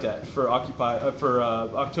StrikeDebt for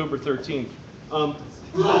October 13th.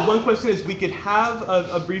 One question is, we could have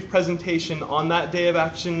a brief presentation on that day of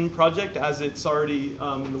action project as it's already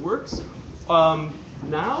in the works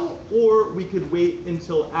now, or we could wait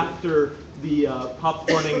until after the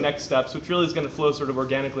popcorning next steps, which really is going to flow sort of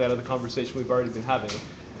organically out of the conversation we've already been having.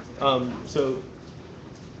 So,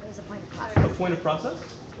 There's a point of process. A point of process?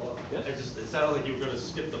 Well, it sounded like you were going to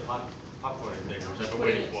skip the popcorn thing, which I've been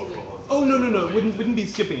waiting for a while. Oh, no. It wouldn't be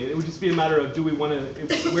skipping it. It would just be a matter of where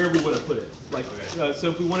we want to put it. Like, so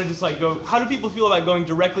if we want to just like go, how do people feel about going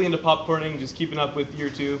directly into popcorning, just keeping up with year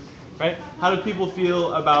 2, right? How do people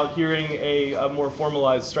feel about hearing a more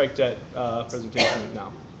formalized StrikeDebt presentation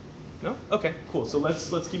now? No? Okay, cool. So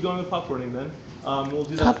let's keep going with popcorning then. We'll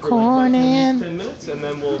do that for like 10 minutes, and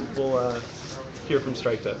then we'll hear from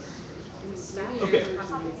StrikeDebt. Okay.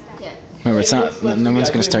 Remember, it's not. No one's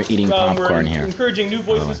going to start eating popcorn here. Encouraging new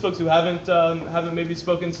voices, folks who haven't maybe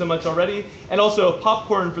spoken so much already, and also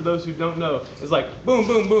popcorn, for those who don't know, is like boom,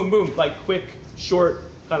 boom, boom, boom, like quick, short,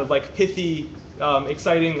 kind of like pithy,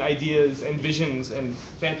 exciting ideas and visions and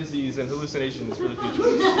fantasies and hallucinations for the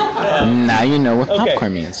future. Now you know what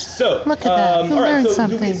popcorn means. So, look at that. You learned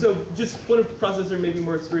something. So just one of the processor, maybe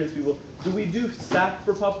more experienced people, do we do stack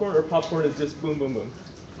for popcorn, or popcorn is just boom, boom, boom?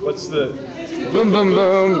 What's the boom, boom,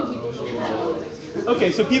 boom?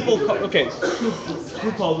 Okay, so people. Who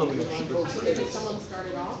calls on the next? Maybe someone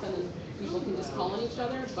started off, and then people can just call on each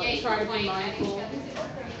other, but try to be mindful.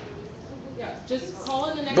 Yeah, just call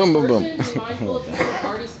in the next boom, boom, person. boom. Be mindful if people have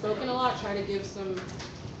already spoken a lot. Try to give some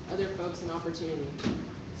other folks an opportunity.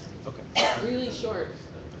 Okay. Really short.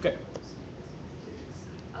 Okay.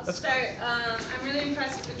 I'll start. I'm really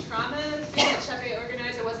impressed with the trauma thing that Chepe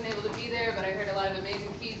organized. I wasn't able to be there, but I heard a lot of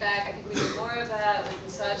amazing feedback. I think we need more of that with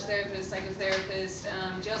massage therapists,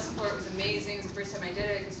 psychotherapists. Jail support was amazing. It was the first time I did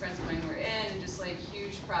it because friends of mine were in, and just like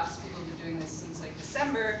huge props to people who've been doing this since like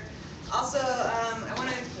December. Also, I want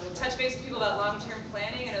to touch base with people about long-term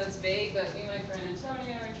planning. I know it's vague, but me and my friend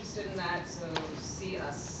Antonio are interested in that, so see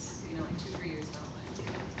us, like 2-3 years down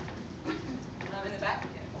the line. In the back,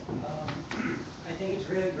 I think it's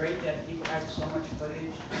really great that people have so much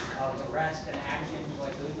footage of arrests and actions,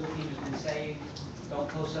 like the legal team has been saying. Don't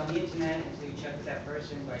post on the internet until you check with that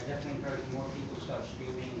person, but I definitely encourage more people to start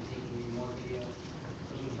streaming and taking more videos.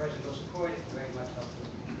 Because when the person goes to court, it's very much helpful.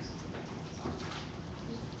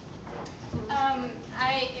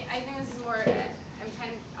 I think this is more,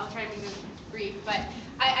 I'll try to make this brief, but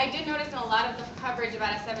I did notice in a lot of the coverage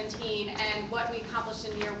about S17 and what we accomplished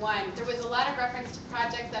in year 1, there was a lot of reference to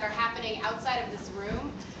projects that are happening outside of this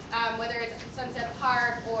room, whether it's Sunset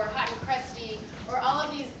Park or Hot and Crusty, or all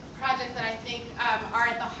of these projects that I think are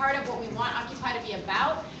at the heart of what we want Occupy to be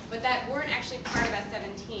about, but that weren't actually part of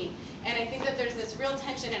S17. And I think that there's this real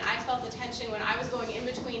tension, and I felt the tension when I was going in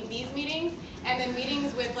between these meetings and then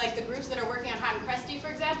meetings with like the groups that are working on Hot and Crusty, for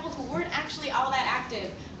example. example, who weren't actually all that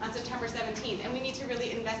active on September 17th. And we need to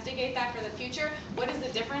really investigate that for the future. What is the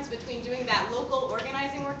difference between doing that local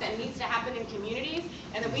organizing work that needs to happen in communities,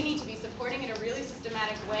 and that we need to be supporting in a really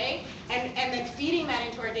systematic way, and then feeding that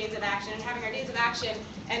into our days of action, and having our days of action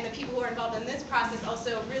and the people who are involved in this process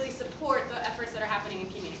also really support the efforts that are happening in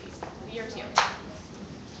communities. Year 2.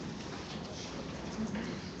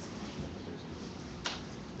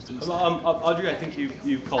 Audrey, I think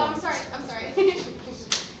you called. I'm sorry.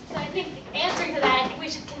 So I think answering to that, I think we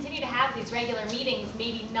should continue to have these regular meetings,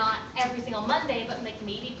 maybe not every single Monday, but like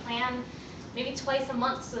maybe plan maybe twice a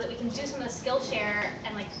month so that we can do some of the skill share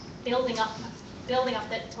and like building up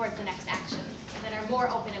towards the next actions that are more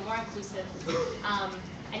open and more inclusive.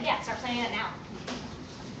 And yeah, start planning that now.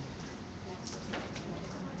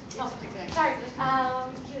 Oh, sorry.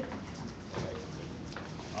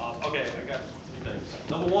 Okay, I got 3 things.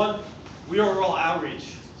 Number 1, we are all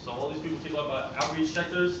outreach. So all these people keep up about outreach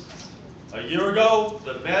sectors. A year ago,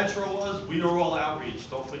 the mantra was, we are all outreach.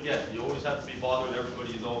 Don't forget, you always have to be bothering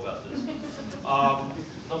everybody you know about this.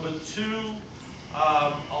 Number 2,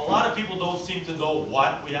 a lot of people don't seem to know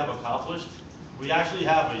what we have accomplished. We actually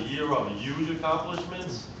have a year of huge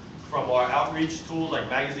accomplishments from our outreach tools like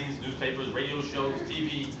magazines, newspapers, radio shows,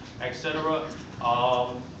 TV, etc.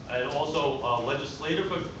 And also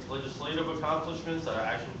legislative accomplishments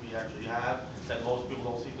that we actually have that most people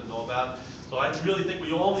don't seem to know about. So I really think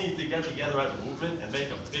we all need to get together as a movement and make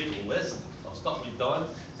a big list of stuff we've done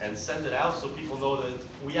and send it out so people know that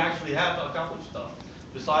we actually have accomplished stuff.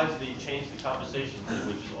 Besides the change the conversation thing,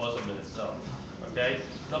 which is awesome in itself. Okay.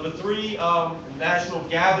 Number 3, national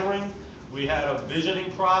gathering. We had a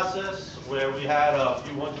visioning process where we had a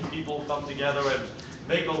few hundred people come together and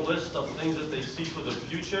make a list of things that they see for the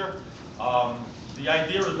future. The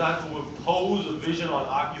idea is not to impose a vision on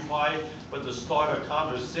Occupy, but to start a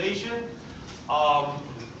conversation.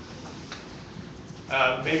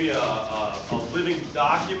 Maybe a living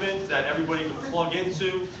document that everybody can plug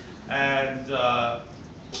into, and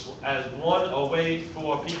as a way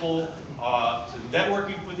for people to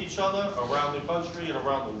networking with each other around the country and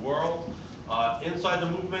around the world, inside the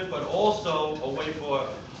movement, but also a way for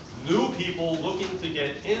new people looking to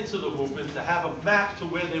get into the movement to have a map to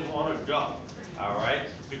where they want to go. All right?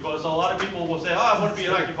 Because a lot of people will say, oh, I want to be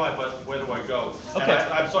an Occupy, but where do I go? Okay.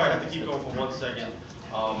 I'm sorry, I have to keep going for 1 second.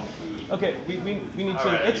 Okay, we need to.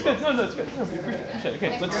 Right, it's good. No, it's good. No, we appreciate it.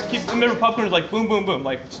 Okay, let's keep. Remember, popcorn is like boom, boom, boom.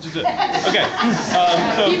 Like, okay.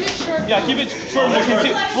 So Keep it short. yeah, keep it short.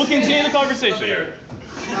 We'll continue the conversation.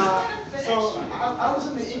 So I was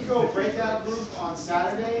in the Eco breakout group on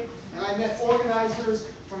Saturday, and I met organizers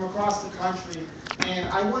from across the country, and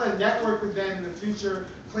I want to network with them in the future,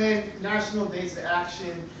 plan national days of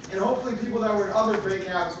action, and hopefully people that were in other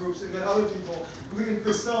breakout groups and then other people, we can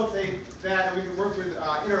facilitate that, and we can work with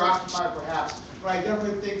Inter-Occupy perhaps. But I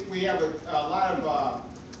definitely think we have a lot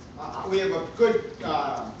of, we have a good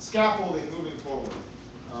scaffolding moving forward.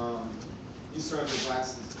 You start with the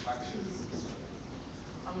glasses,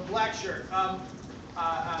 I'm a black shirt.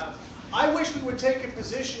 I wish we would take a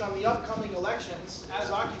position on the upcoming elections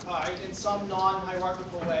as Occupy in some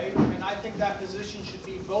non-hierarchical way, and I think that position should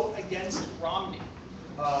be vote against Romney.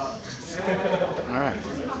 All right.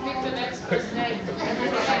 Pick the next person.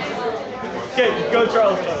 Okay, go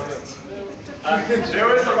Charles. There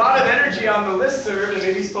was a lot of energy on the listserv, and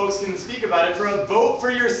maybe these folks can speak about it, for a vote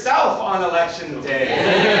for yourself on election day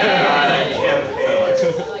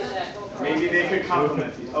campaign. Maybe they could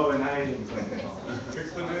compliment you. Oh, and I didn't play that.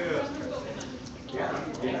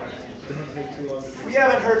 We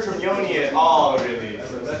haven't heard from Yoni at all, really.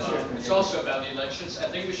 So that's It's also about the elections. I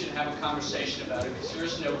think we should have a conversation about it, because there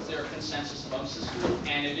is no clear consensus amongst this group,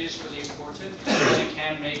 and it is really important. It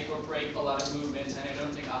can make or break a lot of movements, and I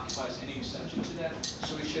don't think Occupy is any exception to that.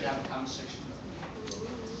 So we should have a conversation.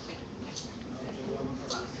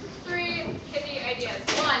 3 pithy ideas.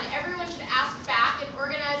 1, everyone should ask back an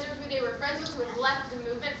organizer who they were friends with who has left the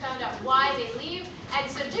movement, found out why they leave, and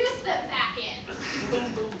seduce them back in. 2,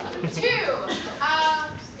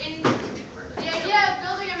 in the idea of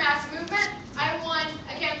building a mass movement, I want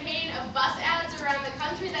a campaign of bus ads around the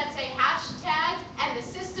country that say hashtag and the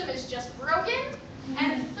system is just broken.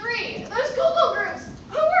 And 3, those Google groups.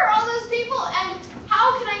 Who are all those people and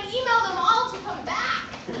how can I email them all to come back?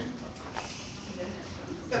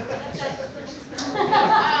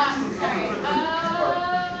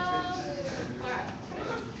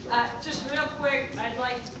 Just real quick, I'd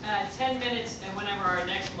like 10 minutes, and whenever our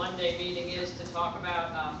next Monday meeting is, to talk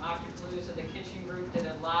about Occupalooza. The kitchen group did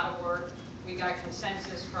a lot of work We got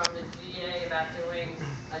consensus from the GA about doing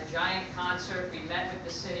a giant concert. We met with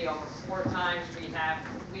the city over 4 times. We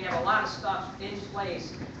have a lot of stuff in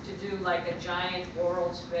place to do like a giant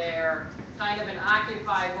World's Fair, kind of an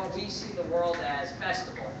Occupy what we see the world as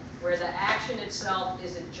festival, where the action itself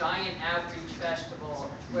is a giant outreach festival,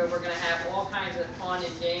 where we're going to have all kinds of fun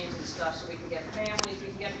and games and stuff, so we can get families, we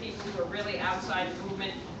can get people who are really outside the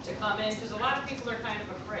movement to come in, because a lot of people are kind of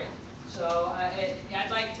afraid. So I'd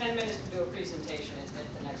like 10 minutes to do a presentation at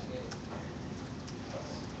the next meeting.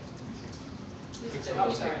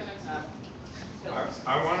 Oh, sorry.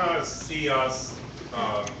 I want to see us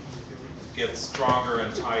get stronger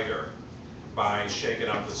and tighter by shaking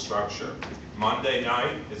up the structure. Monday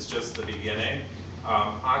night is just the beginning.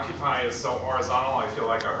 Occupy is so horizontal, I feel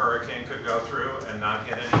like a hurricane could go through and not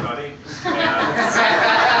hit anybody.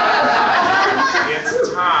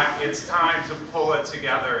 And it's time to pull it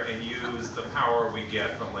together and use the power we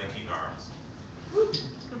get from linking arms.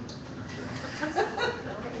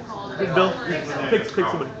 Bill, pick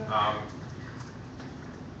somebody.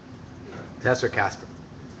 That's sarcastic.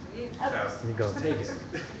 Yes. You go. Take it.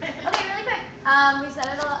 Okay, really quick. We said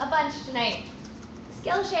it a bunch tonight.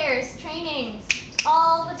 Skill shares, trainings,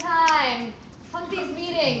 all the time. Funk these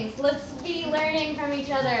meetings. Let's be learning from each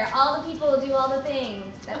other. All the people do all the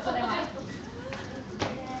things. That's what I want.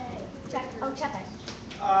 Yay. Check. Oh, check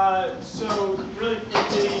it. So really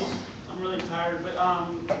quickly, I'm really tired,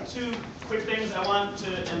 but 2 quick things I want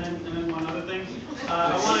to, and then one other thing.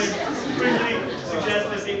 I want to quickly suggest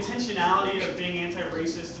that the intentionality of being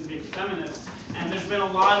anti-racist and being feminist, and there's been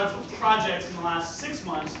a lot of projects in the last 6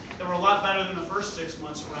 months that were a lot better than the first 6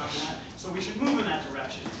 months around that, so we should move in that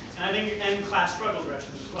direction. And I think, and class struggle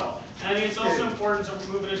direction as well. And I think it's also important to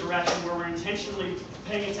move in a direction where we're intentionally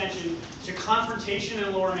paying attention to confrontation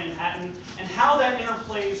in Lower Manhattan and how that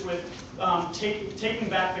interplays with taking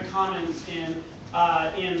back the commons in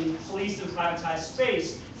police and privatized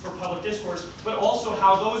space for public discourse, but also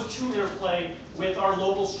how those 2 interplay with our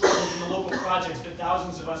local struggles and the local projects that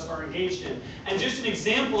thousands of us are engaged in. And just an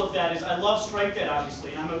example of that is, I love Strike Debt,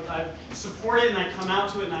 obviously, and I've supported and I come out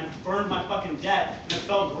to it and I've burned my fucking debt, and it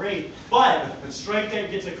felt great. But Strike Debt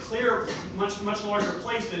gets a clear, much larger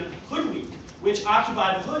place than Hood Week, which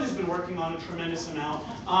Occupy the Hood has been working on a tremendous amount,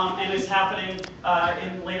 and is happening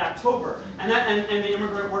in late October. And the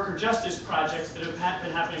immigrant worker justice projects that have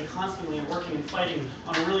been happening constantly and working and fighting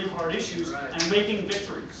on really hard issues and making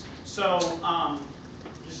victories. So,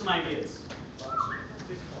 just some ideas.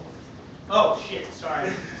 Oh shit,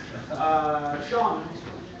 sorry. Sean.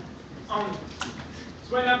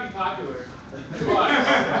 This might not be popular,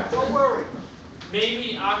 but don't worry.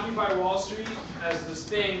 Maybe Occupy Wall Street as this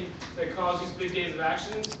thing that caused these big days of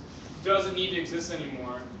actions doesn't need to exist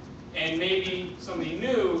anymore. And maybe something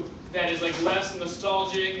new that is like less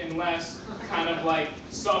nostalgic and less kind of like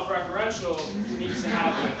self-referential needs to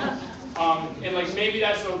happen. And like maybe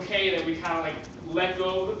that's okay that we kind of like let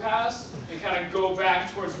go of the past and kind of go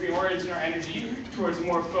back towards reorienting our energy towards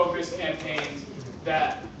more focused campaigns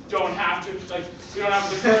that don't have to, like, we don't have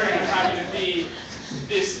to declare it having to be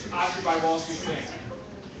this Occupy Wall Street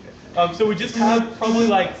thing. So we just have probably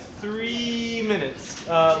like 3 minutes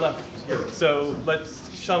left here. So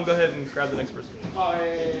Sean, go ahead and grab the next person.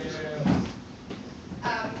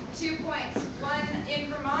 2 points. One, in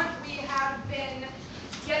Vermont, we have been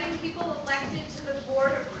getting people elected to the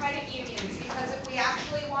board of credit unions, because if we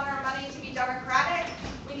actually want our money to be democratic,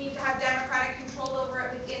 we need to have democratic control over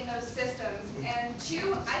it within those systems. And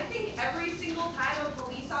 2, I think every single time a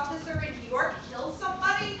police officer in New York kills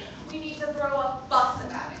somebody, we need to throw a fuss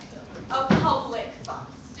about it. A public fuss.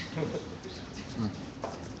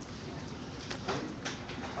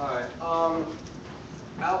 Alright,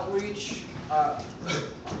 outreach,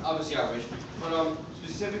 obviously outreach, but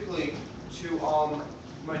specifically to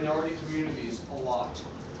minority communities a lot.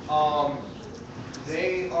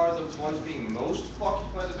 They are the ones being most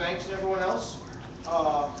fucked by the banks and everyone else.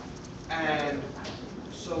 And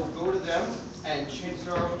so go to them and change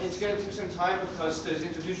their own. It's going to take some time because there's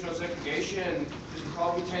institutional segregation and there's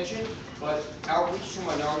probably tension, but outreach to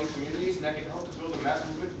minority communities, and that can help to build a mass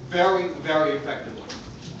movement very, very effectively.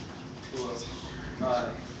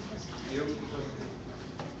 You?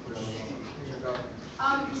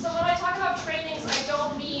 So when I talk about trainings, I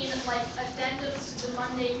don't mean like addendums to the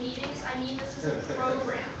Monday meetings. I mean this is a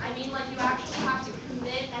program. I mean like you actually have to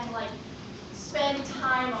commit and like spend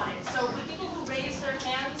time on it. So for people who raise their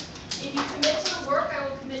hands, if you commit to the work, I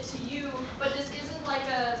will commit to you, but this isn't like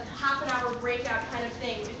a half-an-hour breakout kind of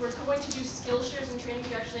thing. If we're going to do skill shares and trainings,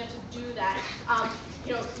 you actually have to do that.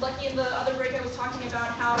 You know, Lucky in the other breakout was talking about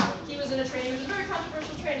how he was in a training, it was a very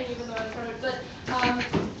controversial training, even though I was part of it, but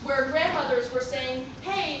where grandmothers were saying,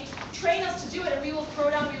 hey, train us to do it and we will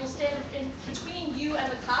stand in between you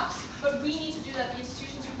and the cops, but we need to do that. The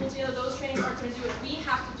institutions who pull together those trainings aren't going to do it. We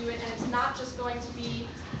have to do it, and it's not just going to be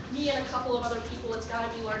me and a couple of other people. It's got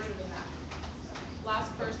to be larger than that.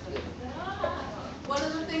 Last person. One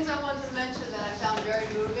of the things I wanted to mention that I found very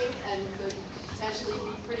moving and could potentially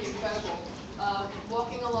be pretty incredible,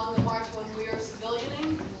 walking along the march when we were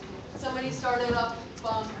civilianing, somebody started up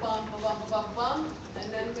bum, bum, bum, bum, bum, bum,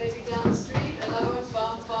 and then maybe down the street, another one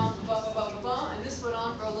bum, bum, bum, bum, bum, bum, and this went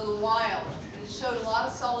on for a little while. And it showed a lot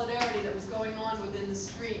of solidarity that was going on within the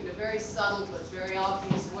street in a very subtle but very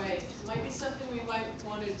obvious way. It might be something we might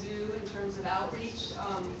want to do in terms of outreach,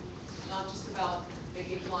 not just about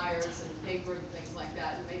making flyers and paper and things like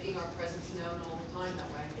that, and making our presence known all the time that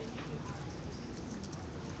way.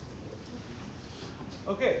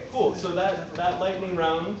 Okay, cool. So that lightning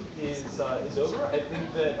round is over. I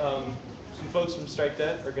think that some folks from Strike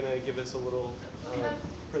That are going to give us a little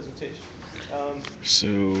presentation.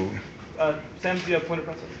 Sam, do you have a point of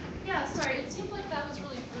process? Yeah, sorry. It seemed like that was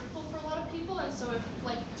really fruitful for a lot of people, and so if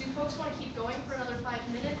do folks want to keep going for another 5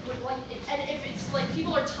 minutes? And if it's like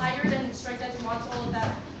people are tired and Strike That wants all of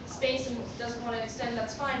that space and doesn't want to extend,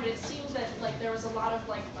 that's fine. But it seems that there was a lot of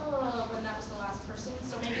when that was the last person.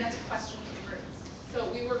 So maybe that's a question for the group. So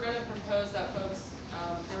we were going to propose that folks,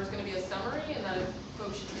 there was going to be a summary, and that if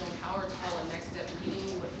folks should feel empowered to call a next step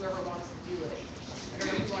meeting with whoever wants to do it. Or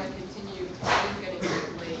if you want to continue, it's getting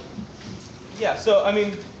very late. Yeah. So I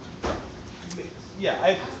mean,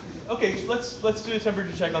 yeah. Okay. Let's do a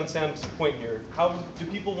temperature check on Sam's point here. How do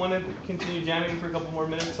people want to continue jamming for a couple more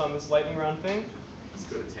minutes on this lightning round thing? Let's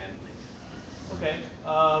go to 10. Okay.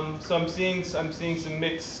 So I'm seeing some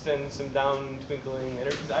mixed and some down twinkling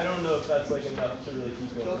energy. I don't know if that's enough to really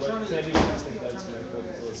keep going. What Sandy would think that's going to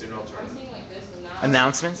focus a little bit.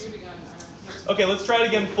 Announcements? Okay, let's try it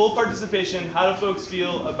again. Full participation. How do folks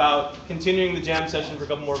feel about continuing the jam session for a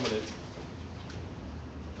couple more minutes?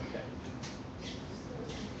 Okay.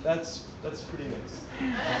 That's pretty mixed.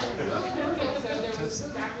 So there was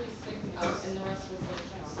exactly 6 up, and the rest was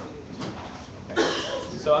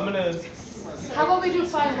Okay. So I'm gonna. How about we do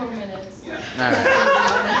 5 more minutes? Yeah. All right.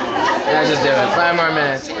 Yeah, just do it. 5 more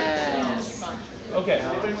minutes. Okay.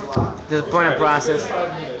 The point of process.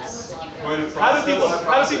 How do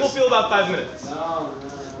people feel about 5 minutes?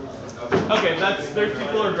 Okay, there's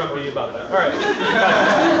people who are grumpy about that. All right.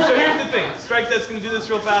 So here's the thing. Strike That's going to do this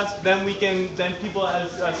real fast. Then people,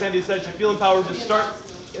 as Sandy said, should feel empowered to start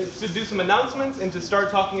to do some announcements and to start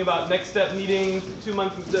talking about next step meetings, 2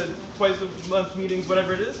 month, twice a month meetings,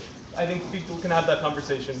 whatever it is. I think people can have that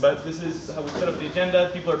conversation. But this is how we set up the agenda.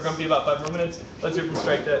 People are grumpy about 5 more minutes. Let's hear from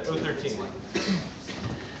Strike That 013.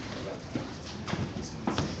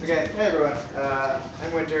 Okay, hey everyone.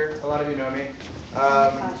 I'm Winter. A lot of you know me.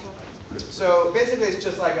 So basically, it's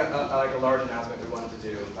just like a large announcement we wanted to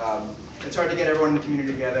do. It's hard to get everyone in the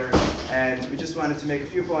community together, and we just wanted to make a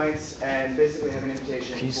few points and basically have an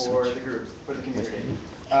invitation for the group, for the community.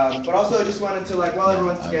 But also, I just wanted to, while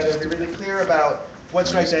everyone's together, be really clear about what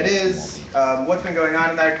Strike That is, what's been going on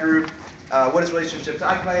in that group, what its relationship to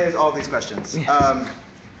Occupy is, all of these questions.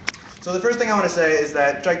 So the first thing I want to say is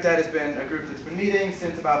that Strike That has been a group that's been meeting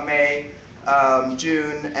since about May,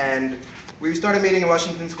 June, and we started meeting in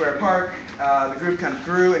Washington Square Park. The group kind of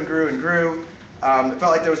grew and grew and grew. It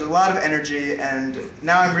felt like there was a lot of energy, and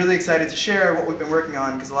now I'm really excited to share what we've been working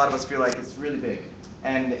on because a lot of us feel like it's really big.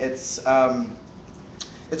 And it's a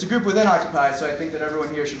group within Occupy, so I think that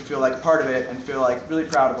everyone here should feel like part of it and feel like really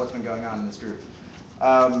proud of what's been going on in this group.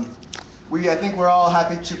 I think we're all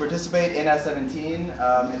happy to participate in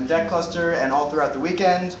S17, in the deck cluster, and all throughout the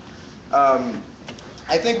weekend.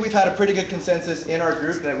 I think we've had a pretty good consensus in our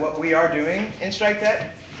group that what we are doing in Strike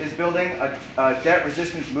That is building a debt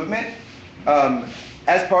resistance movement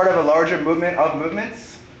as part of a larger movement of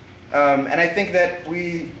movements. And I think that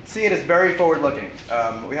we see it as very forward-looking.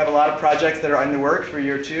 We have a lot of projects that are in the works for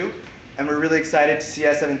year 2, and we're really excited to see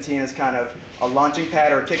S17 as kind of a launching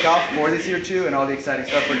pad or kickoff for this year 2 and all the exciting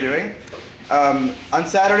stuff we're doing. On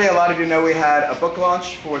Saturday, a lot of you know we had a book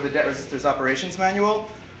launch for the Debt Resisters Operations Manual.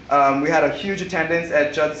 We had a huge attendance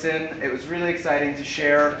at Judson. It was really exciting to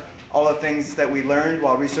share all the things that we learned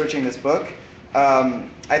while researching this book.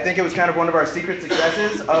 I think it was kind of one of our secret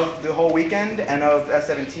successes of the whole weekend and of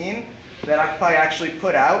S17 that Occupy actually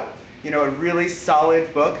put out, a really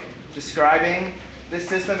solid book describing this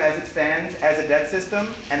system as it stands as a debt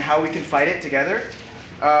system and how we can fight it together.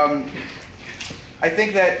 I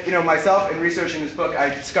think that, myself in researching this book, I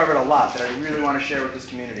discovered a lot that I really want to share with this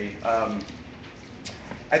community.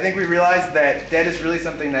 I think we realized that debt is really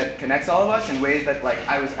something that connects all of us in ways that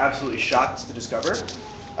I was absolutely shocked to discover.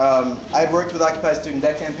 I'd worked with Occupy Student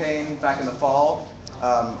Debt Campaign back in the fall.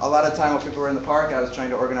 A lot of time while people were in the park, I was trying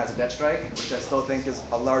to organize a debt strike, which I still think is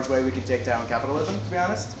a large way we can take down capitalism, to be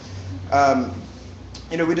honest.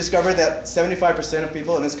 We discovered that 75% of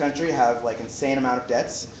people in this country have like insane amount of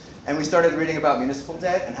debts. And we started reading about municipal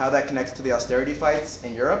debt and how that connects to the austerity fights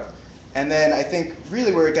in Europe. And then I think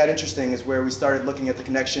really where it got interesting is where we started looking at the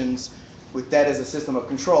connections with debt as a system of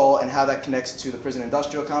control and how that connects to the prison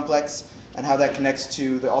industrial complex and how that connects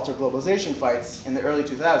to the alter globalization fights in the early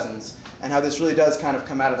 2000s and how this really does kind of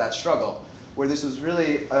come out of that struggle, where this was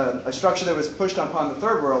really a structure that was pushed upon the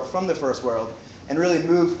third world from the first world and really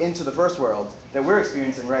moved into the first world that we're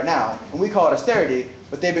experiencing right now. And we call it austerity,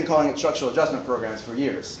 but they've been calling it structural adjustment programs for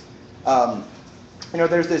years.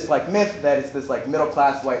 There's this like myth that it's this like middle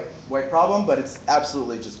class white problem, but it's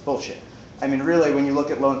absolutely just bullshit. I mean, really, when you look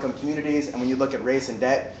at low-income communities and when you look at race and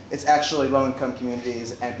debt, it's actually low-income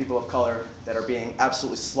communities and people of color that are being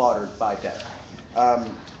absolutely slaughtered by debt.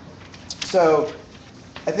 So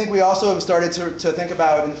I think we also have started to think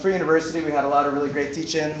about, in the Free University, we had a lot of really great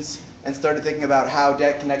teach-ins and started thinking about how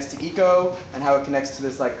debt connects to eco and how it connects to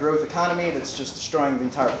this like growth economy that's just destroying the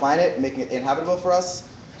entire planet and making it inhabitable for us.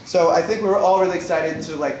 So I think we were all really excited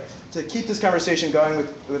to keep this conversation going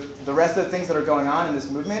with the rest of the things that are going on in this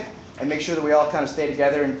movement and make sure that we all kind of stay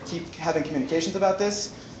together and keep having communications about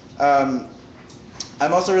this.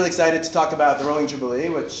 I'm also really excited to talk about the Rolling Jubilee,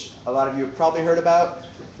 which a lot of you have probably heard about.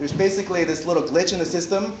 There's basically this little glitch in the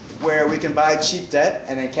system where we can buy cheap debt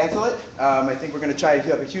and then cancel it. I think we're going to try to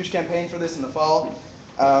have a huge campaign for this in the fall.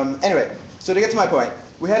 Anyway, so to get to my point,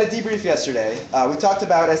 we had a debrief yesterday. We talked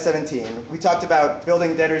about S17. We talked about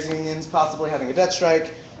building debtors unions, possibly having a debt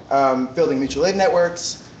strike, building mutual aid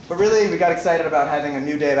networks. But really, we got excited about having a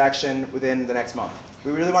new day of action within the next month.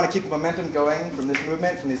 We really want to keep the momentum going from this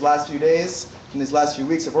movement, from these last few days, from these last few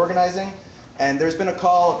weeks of organizing. And there's been a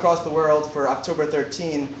call across the world for October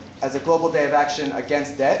 13 as a global day of action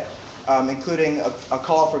against debt, including a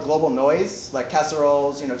call for global noise, like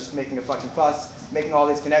casseroles, just making a fucking fuss, making all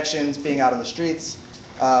these connections, being out on the streets.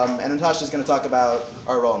 And Natasha's going to talk about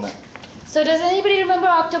our role in that. So does anybody remember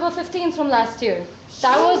October 15th from last year?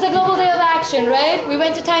 That was the Global Day of Action, right? We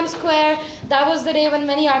went to Times Square. That was the day when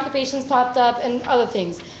many occupations popped up and other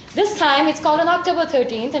things. This time it's called on October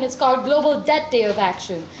 13th and it's called Global Debt Day of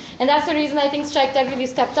Action. And that's the reason I think Strike Debt really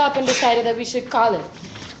stepped up and decided that we should call it.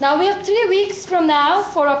 Now we have 3 weeks from now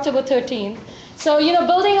for October 13th. So,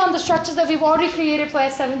 building on the structures that we've already created for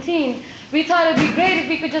S17, we thought it'd be great if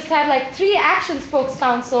we could just have like 3 action spokes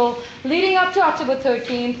council leading up to October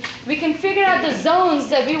 13th. We can figure out the zones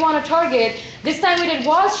that we want to target. This time we did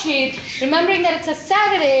Wall Street, remembering that it's a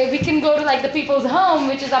Saturday, we can go to like the People's Home,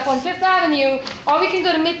 which is up on 5th Avenue, or we can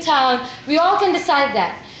go to Midtown. We all can decide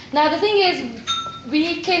that. Now the thing is,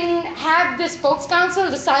 we can have this spokes council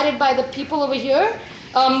decided by the people over here,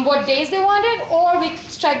 what days they wanted, or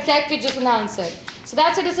Strike Debt could just announce it. So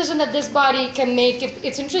that's a decision that this body can make if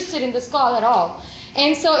it's interested in this call at all.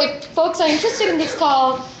 And so if folks are interested in this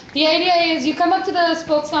call, the idea is you come up to the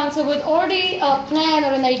spokes council with already a plan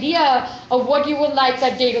or an idea of what you would like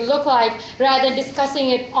that day to look like, rather than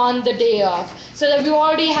discussing it on the day of. So that we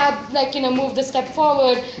already have moved a step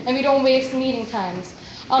forward and we don't waste meeting times.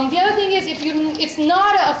 The other thing is, it's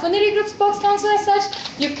not an affinity group spokes council as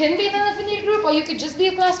such, you can be in an affinity group, or you could just be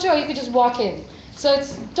a cluster, or you could just walk in. So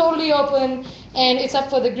it's totally open, and it's up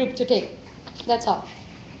for the group to take. That's all.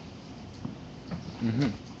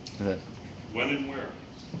 When and where?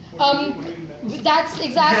 That's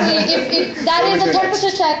exactly, if that is a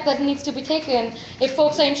temperature check that needs to be taken, if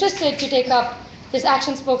folks are interested to take up this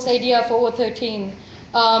action spokes idea for O13.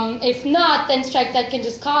 If not, then Strike That can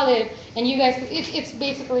just call it, and you guys, it's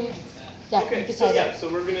basically, yeah. Okay, so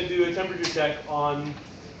we're going to do a temperature check on,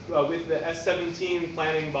 with the S17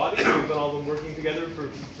 planning body. We've been all been working together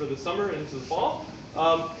for the summer and into the fall.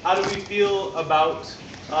 How do we feel about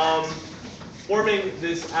forming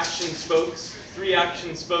this action spokes, 3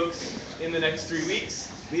 action spokes in the next 3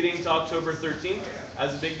 weeks, leading to October 13th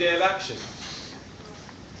as a big day of action?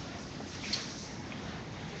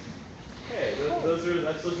 Okay,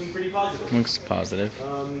 that's looking pretty positive. Looks positive.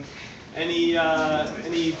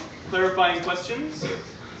 Any clarifying questions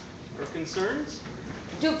or concerns?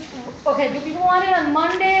 Do people want it on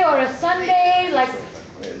Monday or a Sunday?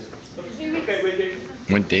 Okay, wait.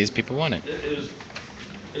 What days people want it?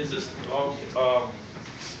 Is this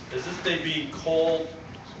day being called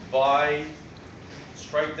by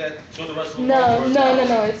Strike That to the rest of the world?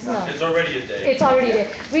 No, it's not. It's already a day. It's already a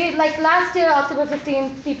day. We last year, October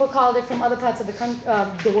 15th, people called it from other parts of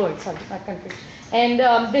the world, sorry, not country. And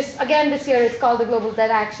this year it's called the Global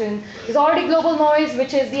Debt Action. There's already global noise,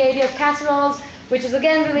 which is the idea of casseroles, which is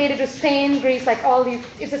again related to Spain, Greece, like all these,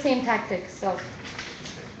 it's the same tactics, so.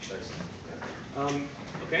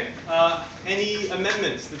 Okay. Any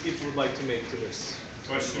amendments that people would like to make to this?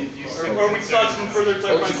 Question. Or we still have some further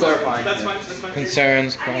clarifying. That's fine. That's fine.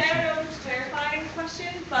 Concerns, I mean, I questions. don't know if it's clarifying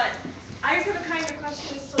question, but I just have a kind of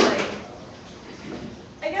question as to like,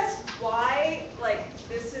 I guess why like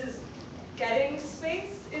this is getting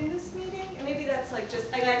space in this meeting, and maybe that's like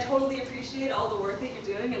just, I totally appreciate all the work that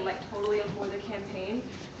you're doing and like totally am for the campaign,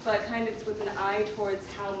 but kind of with an eye towards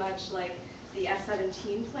how much like the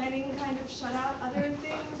S17 planning kind of shut out other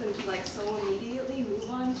things and to like so immediately move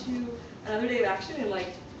on to another day of action in like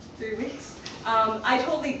 3 weeks. I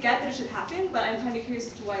totally get that it should happen, but I'm kind of curious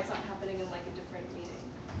as to why it's not happening in like a different meeting.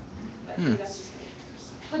 But maybe that's just me.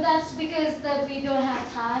 But that's because that we don't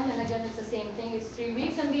have time, and again, it's the same thing, it's 3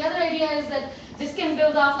 weeks. And the other idea is that this can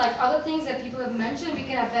build off like other things that people have mentioned. We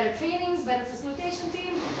can have better trainings, better facilitation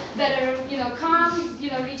team, better, comms,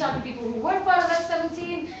 reach out to people who weren't part of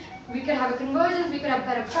S17. We could have a convergence, we could have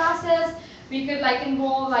better process, we could like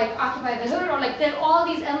involve like Occupy the Hood, or like there are all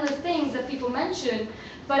these endless things that people mention.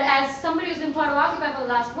 But as somebody who's been part of Occupy for the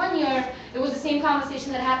last 1 year, it was the same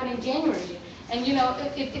conversation that happened in January. And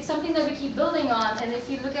it's something that we keep building on, and if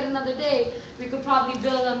you look at another day, we could probably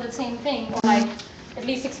build on the same thing, or like at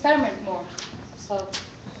least experiment more. So.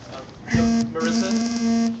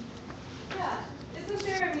 Marissa? Yeah, isn't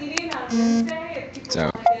there a meeting on Wednesday if people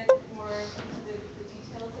want to get more into the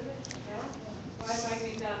details of it? No? Why am I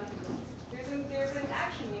getting down to this? There's an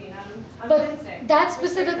action meeting on Wednesday. But that's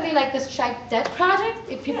specifically like the Strike Debt project,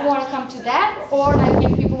 if people want to come to that, or like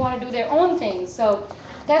if people want to do their own thing. So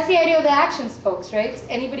that's the idea of the action spokes, right?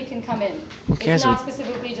 Anybody can come in. Who cares? It's not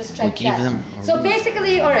specifically just Strike give Debt. them a So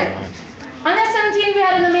basically, all right, on S17 we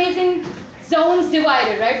had an amazing zones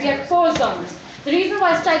divided, right? We had 4 zones. The reason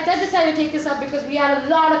why Strike Debt decided to take this up because we had a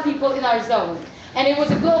lot of people in our zone, and it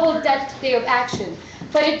was a global debt day of action.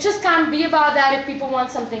 But it just can't be about that if people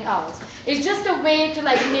want something else. It's just a way to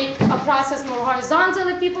like make a process more horizontal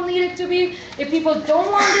if people need it to be. If people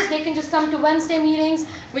don't want this, they can just come to Wednesday meetings,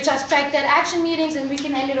 which are Strike Debt action meetings, and we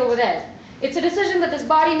can end it over there. It's a decision that this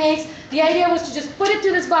body makes. The idea was to just put it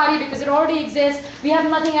to this body because it already exists. We have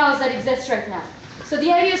nothing else that exists right now. So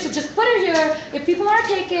the idea is to just put it here. If people want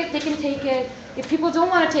to take it, they can take it. If people don't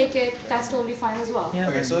want to take it, that's totally fine as well.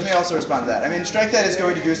 Okay, so let me also respond to that. I mean, Strike That is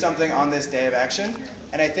going to do something on this day of action,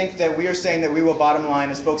 and I think that we are saying that we will bottom line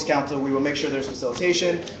as spokes council, we will make sure there's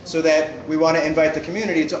facilitation, so that we want to invite the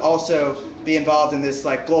community to also be involved in this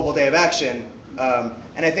like global day of action.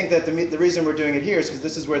 And I think that the reason we're doing it here is because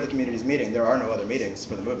this is where the community is meeting. There are no other meetings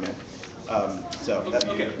for the movement.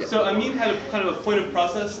 Okay. So Amin had a kind of a point of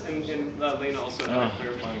process, and Lena also had a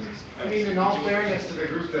clarifying. I mean, in all fairness to the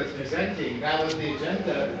group that's presenting, that was the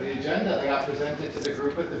agenda. The agenda that got presented to the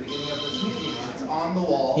group at the beginning of this meeting. It's on the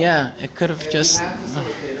wall. Yeah, it could have just. We have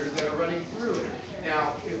facilitators that are running through it.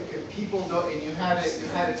 Now, if people know, and you had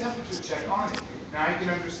a temperature check on it. Now, I can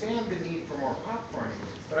understand the need for more popcorn,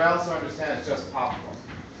 but I also understand it's just popcorn.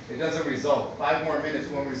 It doesn't result. 5 more minutes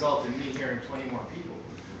won't result in me hearing 20 more people.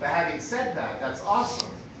 But having said that, that's awesome,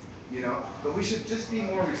 but we should just be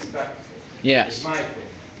more respectful. Yes. Is my thing.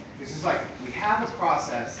 This is like, we have a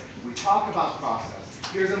process, we talk about process,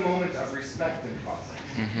 here's a moment of respect in process.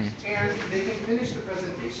 Mm-hmm. And they can finish the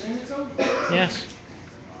presentation and it's over. Yes.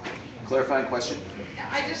 Clarifying question?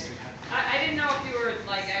 I didn't know if you were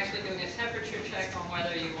like actually doing a temperature check on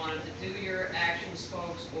whether you wanted to do your action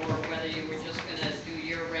spokes or whether you were just gonna do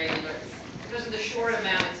your regular, because of the short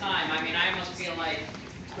amount of time. I mean, I almost feel like,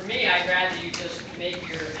 for me, I'd rather you just make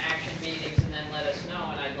your action meetings and then let us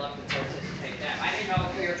know, and I'd love to participate in that. I didn't know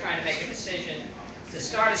if we were trying to make a decision to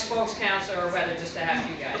start a spokes council or whether just to have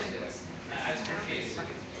you guys do it. I was confused.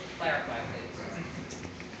 Clarify,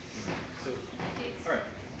 please. So, all right.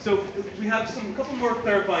 So we have a couple more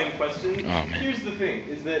clarifying questions. Oh, man. Here's the thing: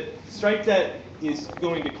 is that Strike Debt is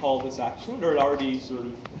going to call this action, or it already sort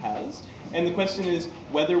of has. And the question is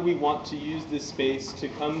whether we want to use this space to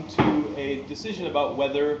come to a decision about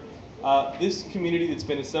whether this community that's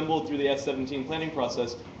been assembled through the S17 planning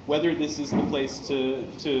process, whether this is the place to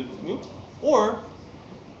move, or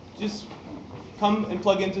just come and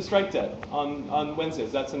plug into Strike Debt on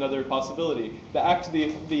Wednesdays. That's another possibility. The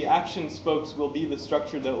action spokes will be the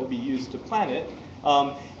structure that will be used to plan it.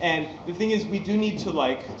 And the thing is, we do need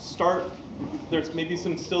to start. There's maybe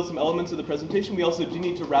still some elements of the presentation. We also do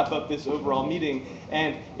need to wrap up this overall meeting.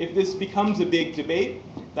 And if this becomes a big debate,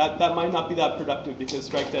 that might not be that productive because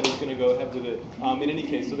Strike Debt is going to go ahead with it in any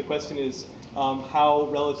case. So the question is how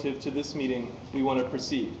relative to this meeting we want to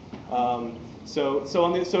proceed. So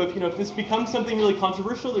if this becomes something really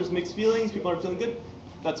controversial, there's mixed feelings, people aren't feeling good,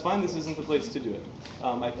 that's fine. This isn't the place to do it.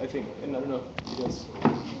 I think, and I don't know if you guys.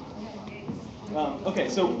 Okay,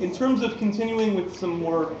 so in terms of continuing with some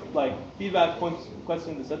more like feedback points,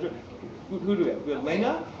 questions, etc. Who do we have? We have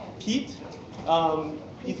Lena, Pete,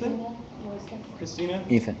 Ethan, Christina,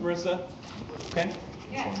 Ethan, Marissa. Okay.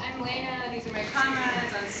 Yeah, I'm Lena. These are my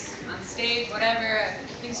comrades on stage, whatever. I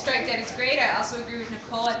think Strike Dead is great. I also agree with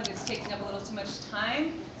Nicole. I think it's taking up a little too much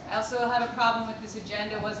time. I also have a problem with this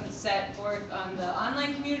agenda wasn't set for on the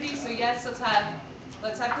online community. So yes, let's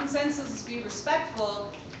have consensus. Let's be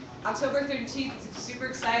respectful. October 13th is super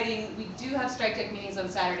exciting. We do have Strike Dead meetings on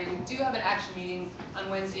Saturday. We do have an action meeting on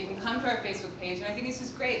Wednesday. You can come to our Facebook page, and I think this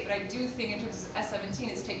is great. But I do think in terms of S17,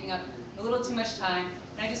 it's taking up a little too much time.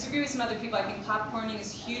 And I disagree with some other people. I think popcorning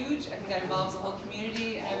is huge. I think that involves the whole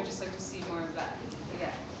community, and I would just like to see more of that. So,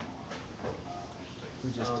 yeah.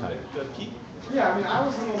 Who just typed? Yeah, I mean, I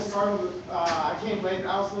was a little startled. I came late.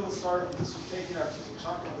 I was a little startled. This was taking up just a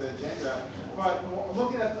chunk of the agenda. But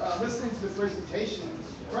looking at, listening to the presentation,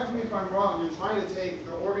 correct me if I'm wrong. You're trying to take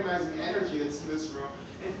the organizing energy that's in this room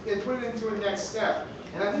and put it into a next step.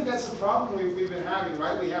 And I think that's the problem we've been having,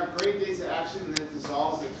 right? We have great days of action, and then it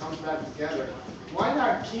dissolves. It comes back together. Why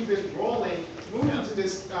not keep it rolling, move into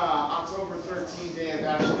this October 13th Day of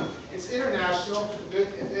Action? It's international,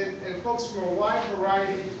 and folks from a wide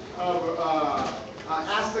variety of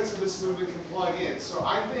aspects of this movement can plug in. So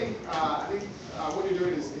I think what you're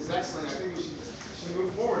doing is excellent. I think we should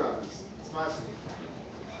move forward on this. It's my opinion.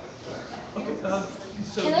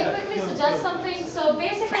 Can I quickly suggest something? So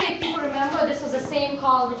basically, if people remember, this was the same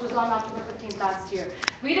call which was on October 15th last year.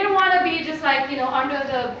 We didn't want to be just like, under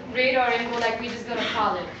the radar and go like, we're just going to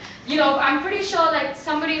call it. I'm pretty sure like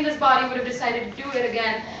somebody in this body would have decided to do it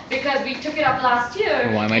again because we took it up last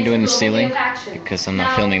year. Why am I doing the ceiling? Because I'm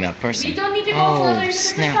not filming that person. We don't need to go further into the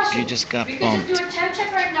snap, discussion. you just got we bumped. can just do a temp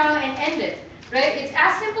check right now and end it. Right? It's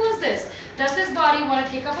as simple as this. Does this body want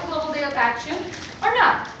to take up a global day of action or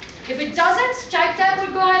not? If it doesn't, Strike That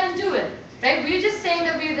would go ahead and do it. Right? We're just saying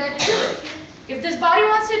that we're there to do it. If this body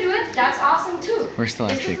wants to do it, that's awesome too. We're still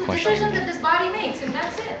actually questioning decision that this body makes, and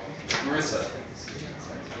that's it. Marissa.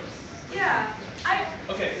 Yeah.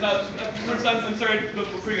 Okay, first I'm sorry, but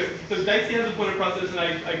we're pretty good. So Dicey has a point of process, and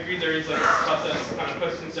I agree there is like process kind of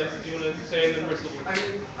questions. Dicey, do you want to say, and then Marissa will. I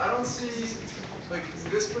mean, I don't see, like,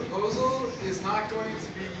 this proposal is not going to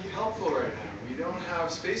be helpful right now. We don't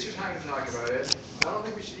have space or time to talk about it. I don't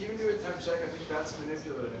think we should even do a temp check. I think that's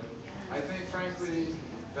manipulative. I think, frankly,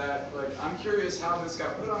 that, like, I'm curious how this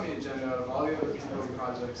got put on the agenda out of all the other proposed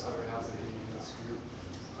projects that are happening in this group.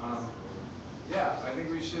 Yeah, I think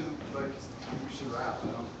we should, like, wrap. I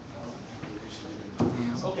don't think we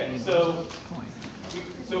should. Okay,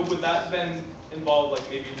 so would that then involve like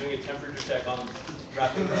maybe doing a temperature check on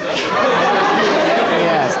wrapping this up?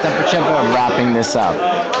 Yes, temperature of wrapping this up.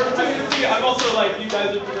 I'm also like, you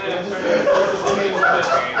guys are presenting.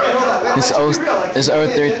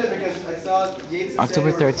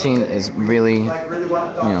 October 13th is really,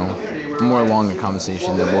 more longer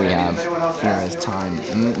conversation than what we have here as time.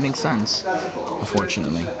 And it makes sense,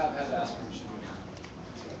 unfortunately.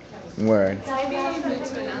 Word. I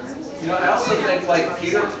also think, like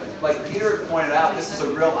Peter pointed out, this is a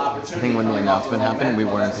real opportunity. I think when the announcement happened, we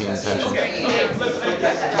weren't paying attention.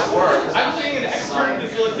 I'm seeing an expert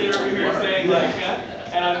facilitator over here saying like,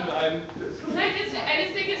 and I'm. I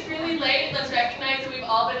just think it's really late. Let's recognize that we've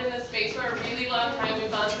all been in this space for a really long time.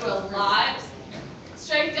 We've gone through a lot.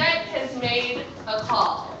 Strike Debt has made a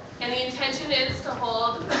call, and the intention is to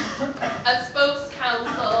hold a spokes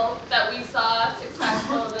council that we saw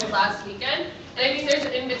successful this last weekend. And I think there's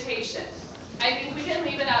an invitation. I think we can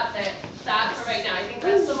leave it out there, that for right now. I think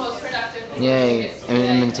that's the most productive thing. Yay,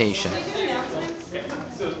 an invitation.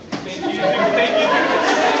 So thank you.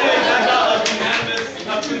 That's not like unanimous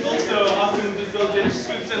approval. So Austin facilitator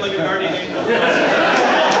scoops in like a guardian angel. All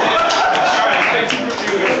right, thank you for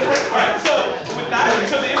doing it. All right, so with that,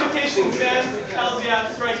 so the invitation stands. Tells you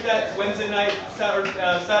Strike That Wednesday night,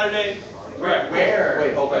 Saturday. Where?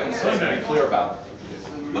 Wait, hold on. So to be clear about it.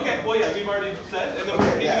 Okay, well, yeah, we've already said, and then we're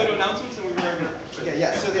going to go to announcements, and we're going to. Okay,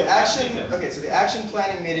 yeah. So the action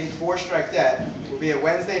planning meeting for Strike Debt will be a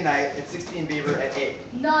Wednesday night at 16 Beaver at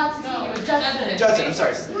 8. Not Judson. Judson, I'm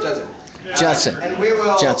sorry, Judson. And we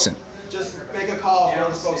will just make a call for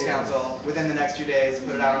the spokes council within the next few days,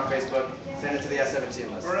 put it out on Facebook, send it to the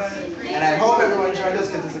S17 list. And I hope everyone joined us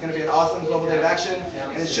because this is going to be an awesome global day of action,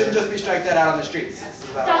 and it shouldn't just be Strike Debt out on the streets.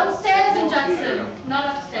 Downstairs in Judson,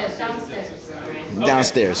 not upstairs, downstairs.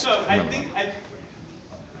 Downstairs. So I think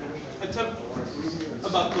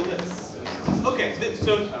about the list. Okay,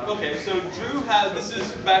 so Drew has, this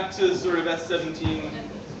is back to sort of S17,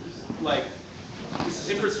 like This is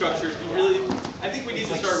infrastructure. I think we need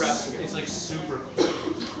to start wrapping it. It's like super.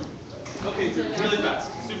 Okay, really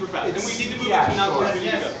fast, super fast. And we need to move into announcements. We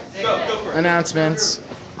need to go for it. Announcements.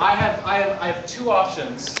 I have two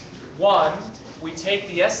options. One, we take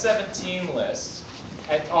the S17 list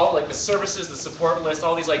and all like the services, the support list,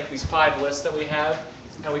 all these 5 lists that we have,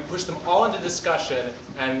 and we push them all into discussion,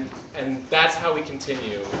 and that's how we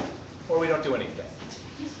continue, or we don't do anything.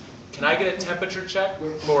 Can I get a temperature check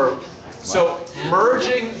for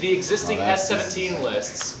merging the existing S17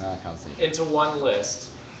 lists into one list?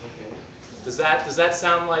 Does that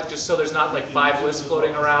sound like, just so there's not 5 lists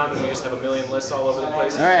floating around and we just have a million lists all over the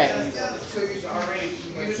place? All right.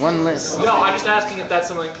 One list. No, I'm just asking if that's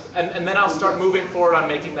something, and then I'll start moving forward on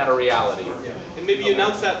making that a reality. And maybe you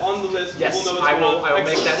announce that on the list. Yes, we'll know what's I going will on.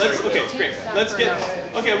 make that very clear. Okay, great.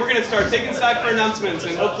 Okay, we're going to start taking stack for announcements.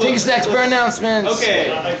 And Take stacks for announcements. Okay.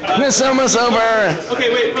 This almost over. Okay,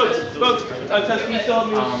 wait, folks. Tess, can you still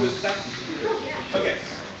help me with stack? Okay,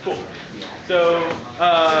 cool. So,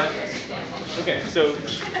 okay, so,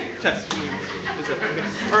 Tess, is it okay?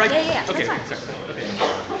 All right. Yeah, okay, that's sorry. Okay.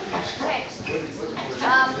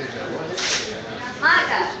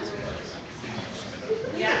 Monica.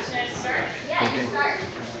 Yeah, should I start? Yeah, you start.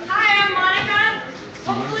 Hi, I'm Monica.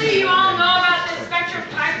 Hopefully you all know about the Spectrum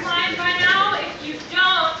pipeline by now. If you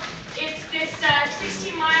don't, it's this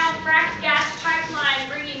 16-mile fracked gas pipeline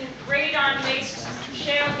bringing radon-based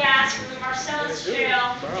shale gas from the Marcellus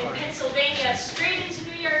Shale in Pennsylvania straight into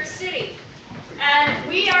New York City. And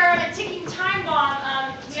we are on a ticking time bomb.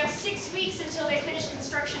 We have 6 weeks until they finish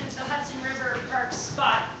construction at the Hudson River Park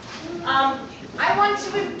spot. I want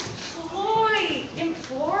to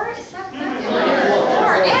implore, is that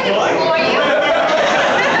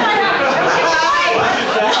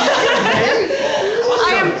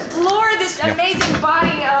I implore this amazing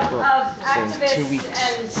body of activists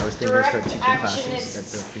and direct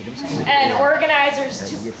actionists and organizers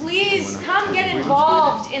to please come get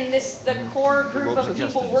involved in the core group of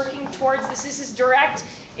people working towards this. This is direct,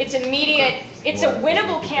 it's immediate, it's a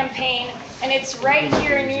winnable campaign, and it's right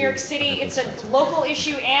here in New York City. It's a local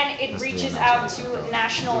issue and it reaches out to a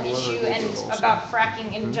national issue and about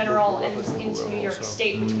fracking in general and into New York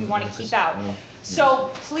State, which we want to keep out. So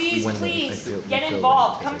please get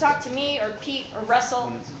involved. Come talk to me or Pete or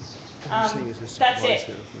Russell. That's it.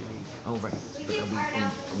 Oh, right. But we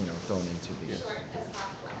thrown into the...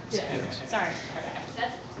 Sorry.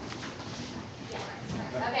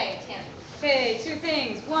 Okay, Tim. Okay, 2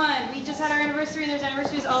 things. One, we just had our anniversary. There's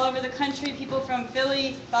anniversaries all over the country. People from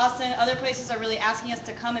Philly, Boston, other places are really asking us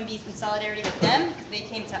to come and be in solidarity with them because they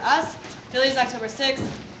came to us. Philly's October 6th.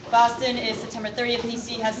 Boston is September 30th.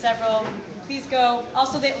 DC has several. Please go.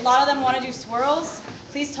 Also, a lot of them want to do swirls.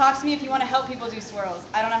 Please talk to me if you want to help people do swirls.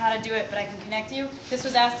 I don't know how to do it, but I can connect you. This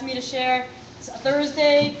was asked to me to share.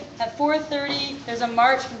 Thursday at 4:30, there's a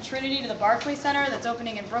march from Trinity to the Barclay Center that's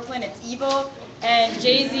opening in Brooklyn. It's evil. And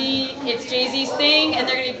Jay-Z, it's Jay-Z's thing, and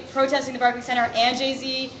they're going to be protesting the Barclay Center and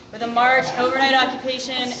Jay-Z with a march, overnight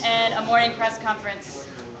occupation, and a morning press conference.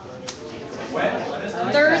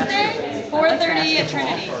 Thursday, 4:30 at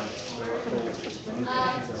Trinity.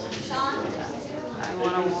 Sean? I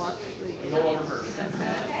want to walk.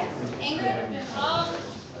 Ingrid?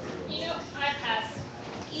 I pass.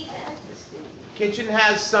 Ethan? Kitchen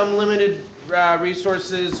has some limited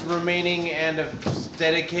resources remaining and a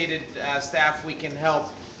dedicated staff we can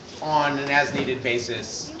help on an as-needed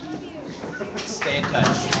basis. Stay in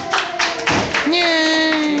touch.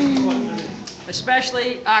 Yay!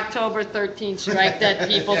 Especially October 13th, strike that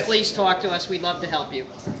people. Please talk to us. We'd love to help you.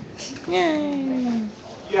 Yay!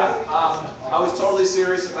 Yeah, I was totally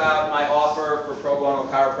serious about my offer for pro bono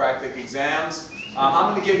chiropractic exams.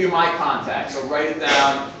 I'm going to give you my contact, so write it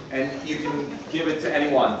down, and you can give it to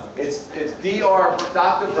anyone. It's Dr. Brown,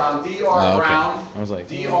 Dr. Brown, I was like,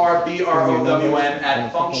 DRBROWN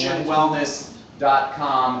at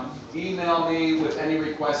functionwellness.com. Email me with any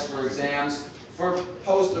requests for exams for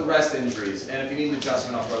post-arrest injuries, and if you need an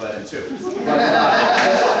adjustment, I'll throw that in too.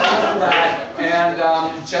 And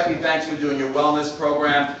Cheppy, thanks for doing your wellness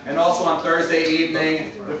program. And also on Thursday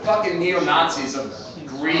evening, the fucking neo-Nazis of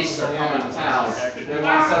Greece are coming to town. They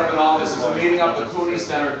want to set up an office. We're meeting up at the Cooney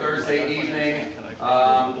Center Thursday evening,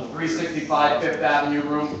 365 Fifth Avenue,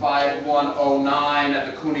 room 5109 at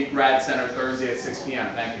the Cooney Grad Center Thursday at 6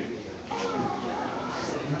 p.m. Thank you.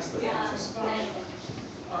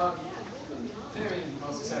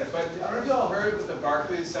 Most excited, but I don't know if y'all heard with the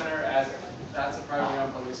Barclays Center as that's a privately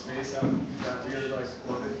owned public space, that weird like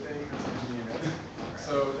orbit thing.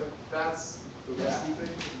 So that's the risky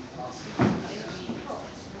thing. Awesome.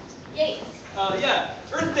 Yates. Yeah,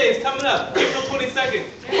 Earth Day is coming up, April 22nd.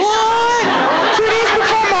 What?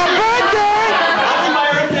 Occupy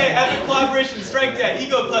Earth Day, Epic Collaboration, Strike Debt,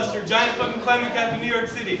 Eco Cluster, Giant fucking climate cap in New York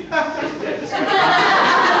City.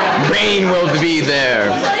 Rain will be there.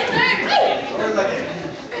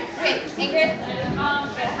 Wait, Ingrid?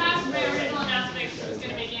 Perhaps my original announcement was going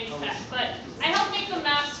to make any sense, but I helped make the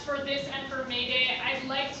maps for this and for May Day. I'd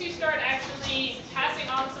like to start actually passing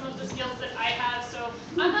on some of the skills that I have, so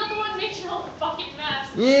I'm not the one making all the fucking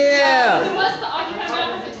maps. Yeah. Plus, the Occupy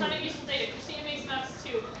map has a ton of useful data. Christina makes maps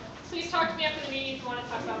too. Please talk to me after the meeting if you want to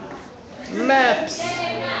talk about maps. Maps.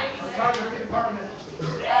 Photography department.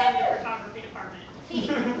 And the photography department.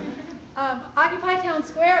 Occupy Town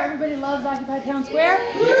Square. Everybody loves Occupy Town Square.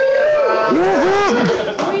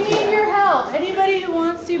 We need your help. Anybody who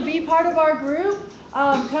wants to be part of our group,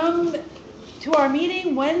 come to our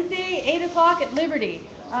meeting Wednesday, 8 o'clock at Liberty,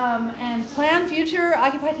 and plan future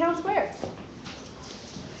Occupy Town Square.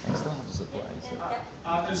 I still have supplies.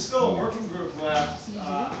 There's still a working group left.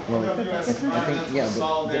 Well, I think, yeah,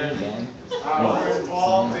 but We're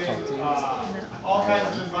involved in all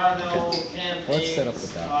kinds of environmental campaigns. let's set up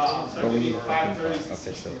with that. But we need a fucking car. Okay,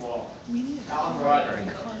 so.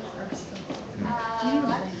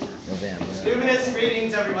 Luminous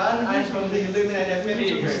greetings, everyone. I'm from the Illuminate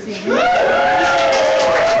Affinity Group. Just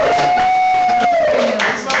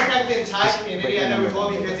want to thank the entire community. I know we've all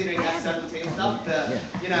been busy doing S17 stuff, but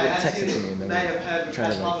you know, as you may have heard, we've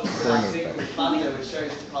had problems with pricing with Funda, which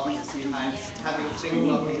shows the policy behind having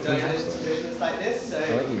single monthly donors to business like this. So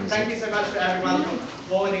thank you so much for everyone for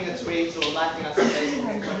forwarding the tweets or liking us on Facebook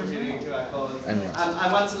and contributing to our cause.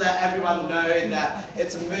 I want to let everyone know that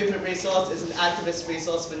it's a movement resource, it's an activist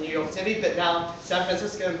resource for New York City, but now San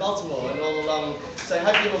Francisco and Baltimore and all along. So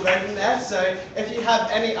hopefully we'll go from there. So if you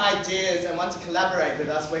have any ideas and want to collaborate with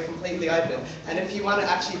us, we're completely open. And if you want to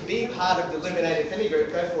actually be part of the Illuminated Affinity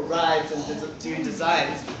Group, go for rides and do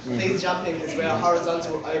designs, please jump in because we're a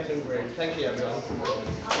horizontal open group. Thank you, everyone.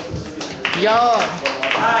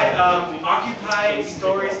 Hi,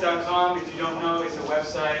 OccupyStories.com. If you don't know, it's a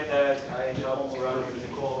website that I helped run with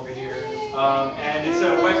Nicole over here. And it's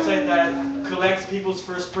a website that collects people's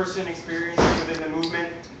first-person experiences within the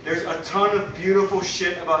movement. There's a ton of beautiful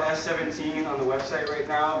shit about S17 on the website right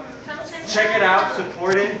now. Check it out,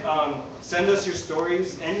 support it, send us your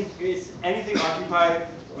stories. Anything Occupy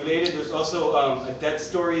related. There's also a debt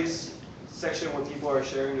stories section where people are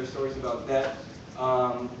sharing their stories about debt.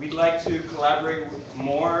 We'd like to collaborate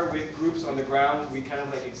more with groups on the ground. We kind of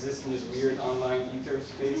like exist in this weird online ether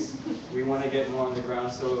space. We want to get more on the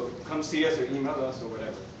ground, so come see us or email us or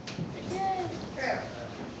whatever.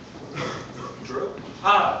 Drew?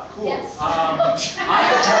 Cool. Yes. I'm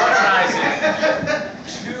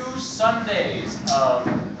organizing 2 Sundays of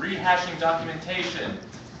rehashing documentation.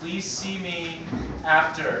 Please see me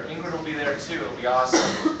after. Ingrid will be there too. It'll be awesome.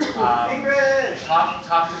 Ingrid!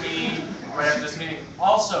 Talk to me right after this meeting.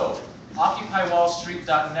 Also,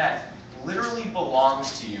 OccupyWallStreet.net literally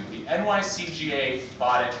belongs to you. The NYCGA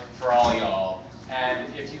bought it for all y'all.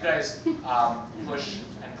 And if you guys push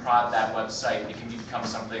and prod that website, it can become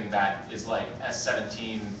something that is like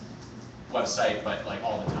S17 website, but like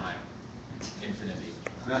all the time. Infinity.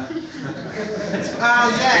 Yeah.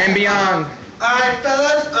 And beyond. Alright,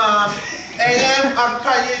 fellas, AM,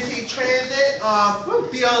 Occupy UC Transit,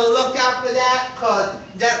 be on the lookout for that, cause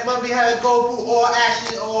that month we had to go through all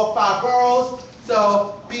actions in all 5 boroughs,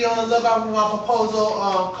 so be on the lookout for my proposal,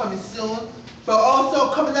 coming soon. But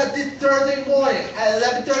also coming up this Thursday morning at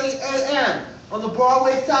 11:30 a.m. on the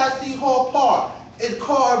Broadway side of City Hall Park, it's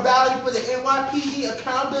called a rally for the NYPD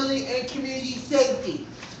Accountability and Community Safety.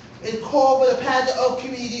 It's called with a pattern of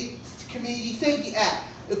Community Safety Act.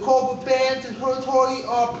 It's called for bans and territory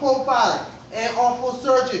profiling and awful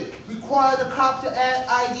searching. Require the cops to add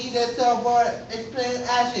ID themselves for explain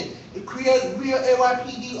action. It creates real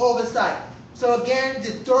NYPD oversight. So again,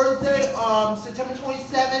 this Thursday, September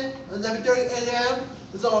 27th, 11:30 a.m.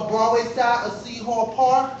 is on Broadway side of City Hall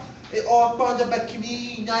Park. It's all funded by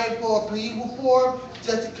Community United for Police Reform,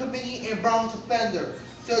 Justice Committee, and Bronx Offender.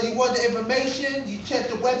 So if you want the information, you check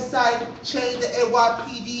the website,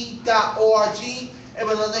 changethenypd.org, and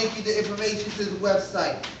we'll link you the information to the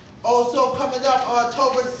website. Also coming up on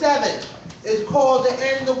October 7th, it's called The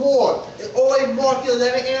End of the War. It always marks the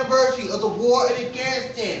 11th anniversary of the war in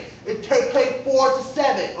Afghanistan. It takes place 4 to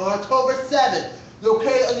 7 on October 7th,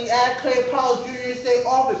 located on the Ad Clay Powell Junior State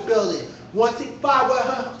Office Building, 165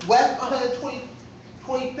 West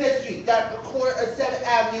 125th Street, that's the corner of 7th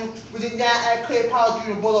Avenue within that Ad Clay Powell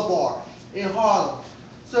Jr. Boulevard in Harlem.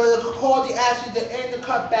 So it's called the action to end the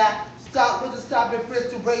cutback, stop with the stop and frisk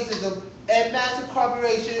to racism, and mass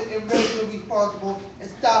incarceration and racially responsible, and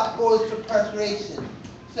stop forced incarceration.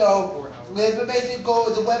 So the information go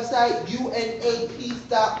to the website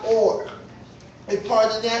unapeace.org. It's part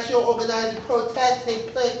of the National Organizing Protest takes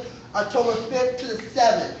place October 5th to the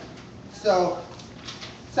 7th. So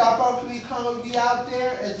South Park Community Congress will be out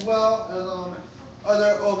there as well as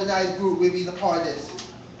other organized group will be the part of this.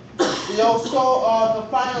 And also,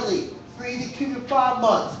 finally, Free the Cuban 5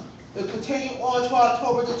 month. It'll continue on to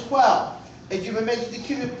October the 12th. If you remember the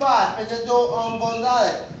Cuban 5, Fernando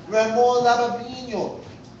Gonzalez, Ramon Lavavino,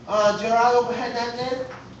 Gerardo Hernandez,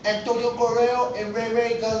 Antonio Guerrero, and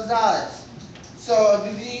Ray Gonzalez. So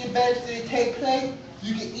if you need events to take place,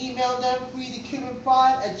 you can email them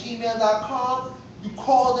freethecuban5@gmail.com. You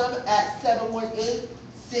call them at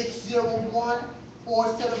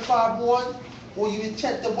 718-601-4751, or you can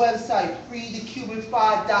check the website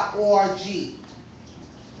freethecuban5.org,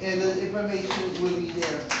 and the information will be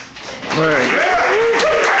there. Word.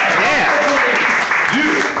 Yeah.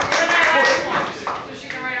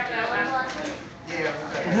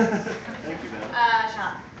 Thank you, man.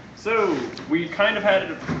 So, we kind of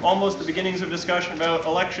had almost the beginnings of discussion about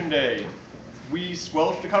Election Day. We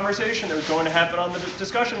squelched a conversation that was going to happen on the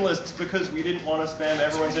discussion lists because we didn't want to spam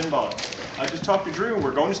everyone's inbox. I just talked to Drew.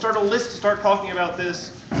 We're going to start a list to start talking about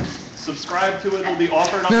this. Subscribe to it. It'll be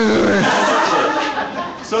offered on the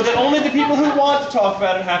so that only the people who want to talk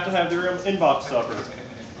about it have to have their inbox suffer.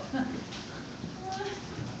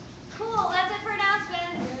 Cool, that's it for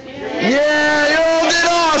announcements. Yeah, you all did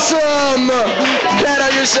awesome! Pat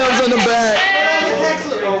on yourselves on the back.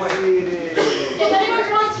 If anyone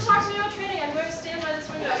wants to talk to me about training, I'm going to stand by this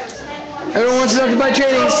window. Everyone wants to talk about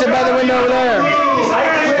training, sit by the window over there.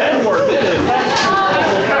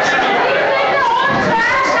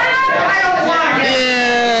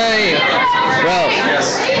 Yay! Well,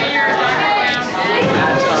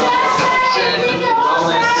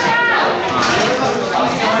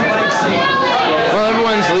 well,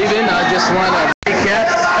 everyone's leaving. I just want to recap.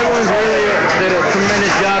 Everyone's really did a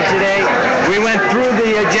tremendous job today. We went through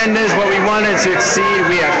the agendas, what we wanted to succeed.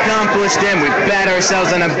 We accomplished them. We pat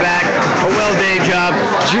ourselves on the back. A well-done job.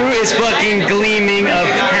 Drew is fucking gleaming of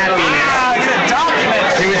happiness.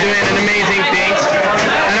 He was doing an amazing thing.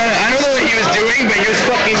 I don't know what he was doing, but he was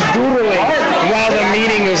fucking doodling while the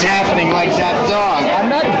meeting was happening, like that dog. I'm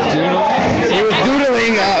not doodling. He was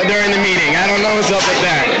doodling during the meeting. I don't know what's up with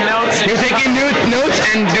that. He was taking notes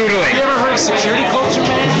and doodling. You ever heard of security culture,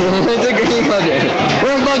 man? It's a green budget.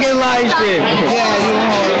 We're fucking live stream. Yeah, you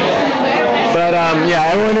are. But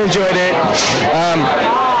yeah, everyone enjoyed it.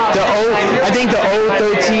 I think the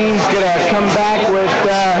 013 is gonna come back with,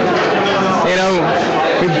 you know,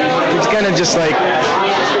 it's gonna just like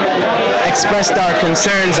expressed our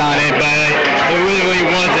concerns on it, but it really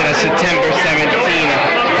wasn't a September 17th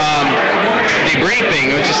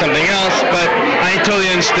debriefing, which is something else. But I totally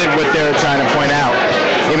understood what they were trying to point out,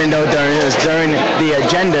 even though it was during the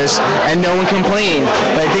agendas and no one complained.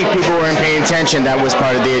 But I think people weren't paying attention. That was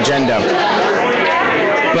part of the agenda.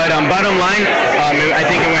 But bottom line, I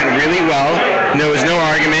think it went really well. There was no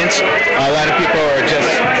arguments. A lot of people are just,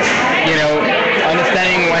 you know,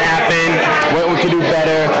 understanding what happened, what we could do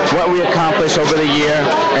better, what we accomplished over the year,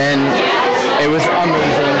 and it was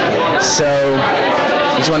amazing. So,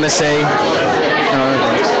 just want to say,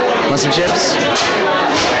 want some chips?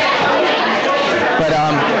 But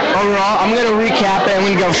overall, I'm gonna recap it. I'm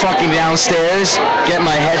gonna go fucking downstairs, get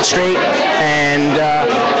my head straight, and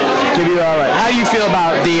give you all right. How do you feel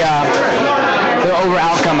about the over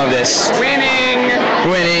outcome of this? Winning.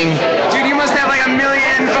 Dude, you must have like 1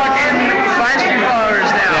 million fucking live stream followers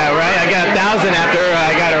now. Yeah, right. I got 1,000 after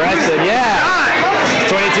I got arrested. Yeah.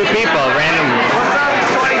 22 people, random. What's up,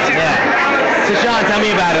 22? Yeah. So Sean, tell me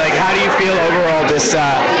about it. Like, how do you feel overall? How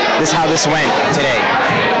this went today?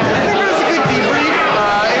 I think it was a good debrief.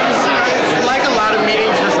 It was like a lot of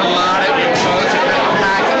meetings, there's a lot of info to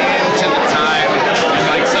pack into the time.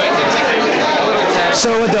 Like, so it takes a little time.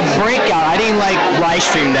 So with the breakout, I didn't like live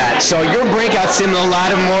stream that. So your breakout seemed a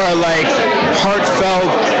lot of more like heartfelt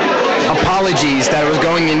apologies that was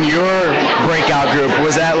going in your breakout group.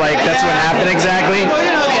 Was that like, that's what happened exactly? Well,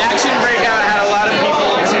 you know, the action breakout had a lot of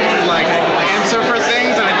people to like answer for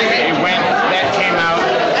things, and I think that came out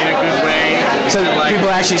in a good way. So people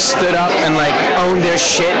actually stood up and like owned their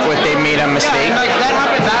shit when they made a mistake? Yeah, and like that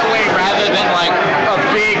happened that way rather than like a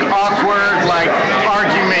big awkward like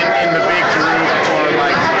argument in the big group, or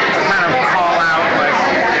like a kind of call out like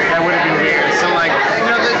that would have been weird. So like, you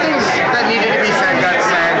know, the things that needed to be said got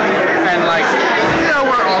said, and like, you know,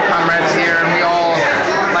 we're all comrades here and we all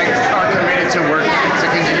like are committed to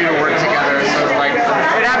continue to work together. So like,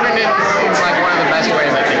 it happened in like one of the best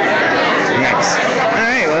ways I think. Nice. All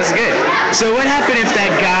right, well that's good. So what happened if that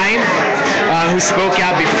guy who spoke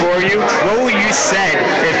out before you, what would you said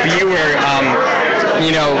if you were,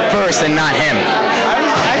 first and not him?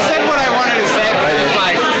 I said what I wanted to say, but it's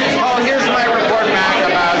like, oh, here's my report back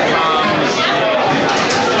about,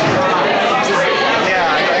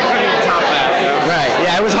 I couldn't top that. Right.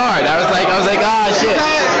 Yeah, it was hard. I was like, ah, shit.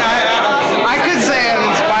 I could say an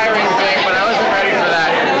inspiring thing, but I wasn't ready for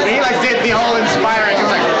that. He did the whole inspiring. He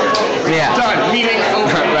was like, done, meeting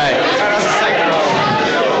over. Right. And I was just like,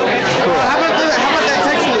 cool. How about that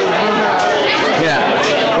text loop? Yeah.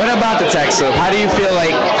 What about the text loop? How do you feel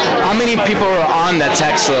like? How many people were on that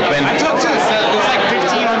text loop? And I talked to it was like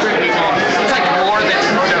 1,500 people. It's like more than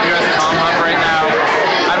OWS Com Hub right now.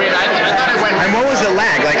 I mean, I thought it went. And what was the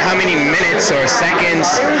lag? Like how many minutes or seconds?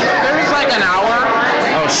 There was like an hour.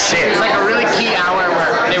 Oh shit. It was like a really key hour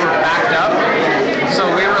where they were backed up. So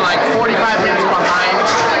we were like 45 minutes behind,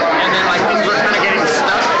 and then like things were kind of getting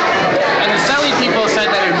stuck. And the Selly people said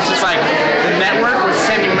that it was just like the network was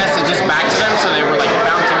sending messages back to them, so they were like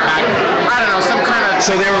bouncing back. I don't know, some kind of.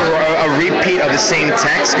 So they were a repeat of the same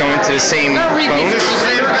text going to the same Not phone? repeats, it's just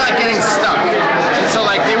they were like getting stuck. And so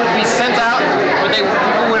like they would be sent out, but people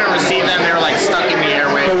wouldn't receive them. They were like stuck in the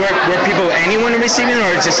airway. But were anyone receiving it,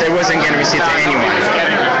 or it wasn't getting received to anyone?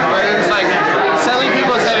 But it was like, Selly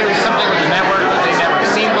people said it was something with the network that they'd never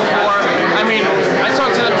seen before. I mean, I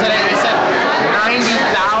talked to them today, they said 90,000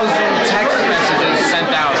 text messages sent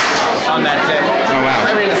out on that day. Oh wow.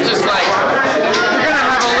 I mean, it's just like, you're gonna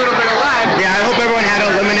have a little bit of lag. Yeah, I hope everyone had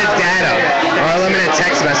unlimited data or unlimited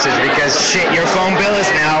text message because shit, your phone bill is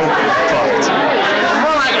now fucked.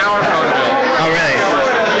 More like our phone bill. Oh really?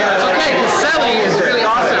 It's okay, because Selly is really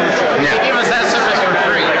awesome. Yeah. They give us that service for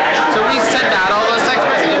free. So we send out all those text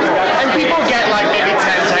messages, and people get like maybe 10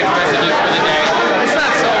 text messages for the day. It's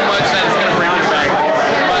not so much that it's gonna break your bank,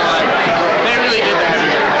 but like they really did the heavy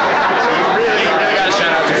lifting. Really got a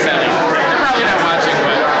shout out to Selly. They're probably not watching,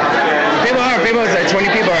 but people it's like 20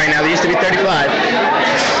 people right now. There used to be 35.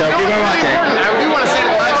 So people are watching. I do want to say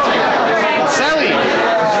the live stream. Selly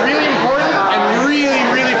is really important and really,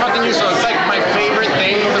 really fucking useful. It's like my favorite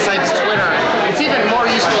thing besides Twitter. It's even more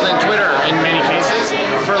useful than Twitter in many cases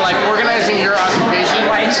for like organizing your occupation.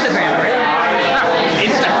 Why Instagram, right? Not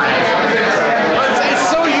Instagram. But it's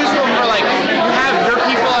so useful for like you have your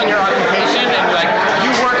people in your occupation and like you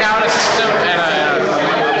work out a system and a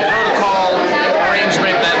protocol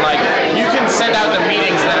arrangement that like you can send out the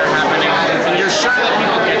meetings that are happening and you're sure that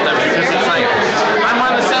people get them because it's like I'm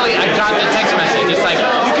on the Selly, I got the text message. It's like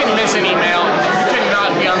you can miss an email, you can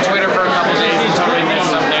not be on Twitter for a couple days and totally miss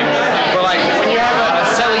something. But like when you have a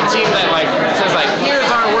Selly team that like says like here's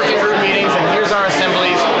our working group meetings and here's our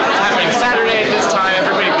assemblies, it's happening Saturday at this time,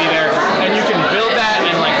 everybody be there, and you can build that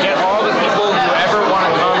and like get all the people who ever want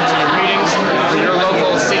to come to your meetings for your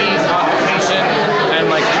local city's occupation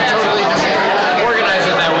and like you totally just organize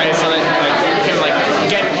it that way so that like you can like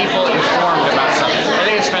get people informed about something. I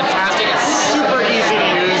think it's fantastic. It's super easy to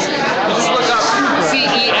use. You just look up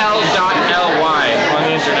cel.ly on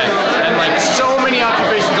the internet and like so many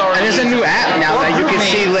occupations already. And there's a new app now that you can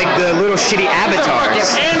see like the little shitty avatars.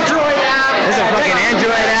 There's a fucking Android app. There's a fucking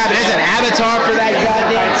Android app. There's an avatar for that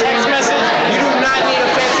goddamn text message. You do not need a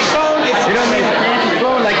fancy phone. You don't need a fancy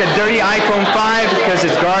phone like a dirty iPhone 5 because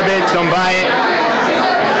it's garbage. Don't buy it.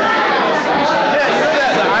 Yeah, you know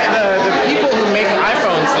that the people who make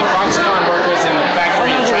iPhones, the Foxconn workers in the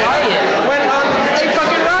factory in China, they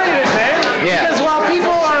fucking rioted, man. Yeah. Because while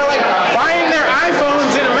people are like buying their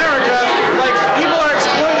iPhones in America, like people are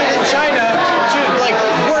exploited in China to like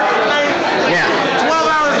work 12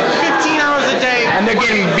 hours, 15 hours a day. And they're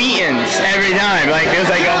getting beatings every time. Like it was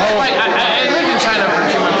like a whole. I lived in China for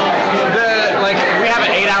 2 months. We have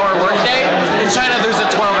an 8-hour workday. In China, there's a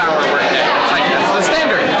 12-hour workday. It's like that's the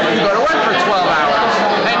standard. You go to work for 12 hours,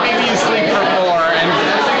 and maybe you sleep for 4, and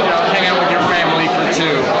hang out with your family for 2.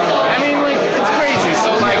 I mean, like it's crazy.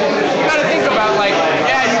 So like, you gotta think about like,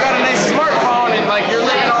 yeah, you got a nice smartphone, and like you're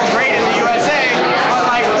living all great in the USA, but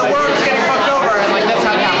like the world's getting fucked over, and like that's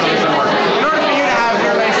how capitalism works. In order for you to have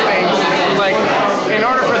your nice things, like in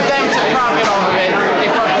order for them to profit off of it, they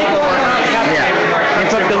fuck people over. They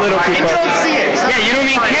fuck the little people. You don't see it. Yeah, you don't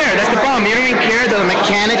even care. That's the problem. You don't even care the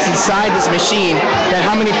mechanics inside this machine that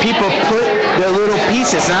how many people put their little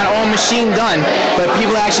pieces. It's not all machine done, but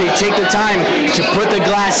people actually take the time to put the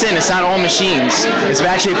glass in. It's not all machines. It's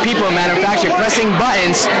actually people manufacturing, pressing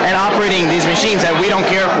buttons and operating these machines that we don't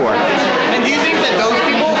care for. And do you think that those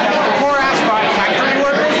people, poor ass factory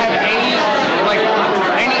workers, have any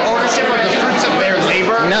ownership of the fruits of their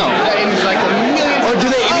labor? No. In like millions. Or do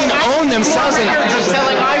they even own themselves? They're just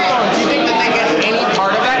selling iPhones. Do you think that they get any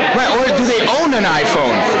part of that? Right, or do they own an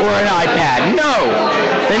iPhone or an iPad? No.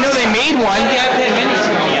 They know they made made one. The iPad Mini is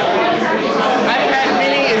coming out. iPad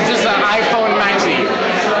Mini is just an iPhone Maxi.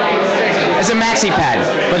 It's a Maxi pad,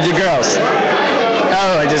 but the girls.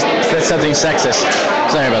 Oh, I just said something sexist.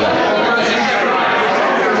 Sorry about that.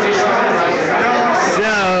 So,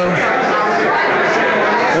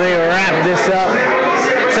 let me wrap this up.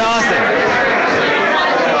 So, Austin.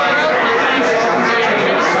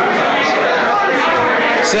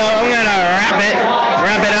 So, I'm gonna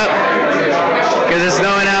wrap it up, because there's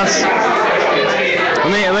no one else.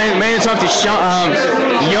 Let me talk to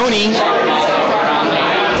Yoni.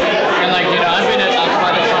 And like, I've been at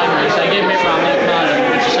quite a finalist. I gave Mitt Romney a condom,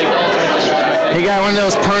 which is like the ultimate disrespect. He got one of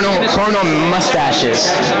those porno mustaches.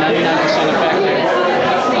 99% effective.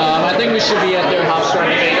 I think we should be at their Hofstra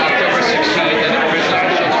debate October 16th, and the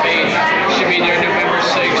presidential debate should be there November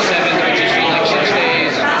 6th, 7th, which is in like 6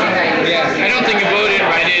 days. Yeah, I don't think voting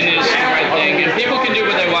right in is the right thing. If people can do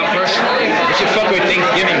what they want personally, you should fuck with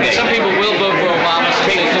Thanksgiving Day. Some people will vote for Obama.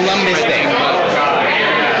 Take Columbus Day.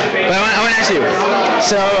 But I want to ask you.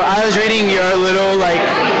 So I was reading your little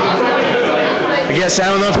I guess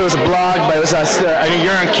I don't know if it was a blog, but it was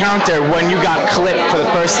your encounter when you got clipped for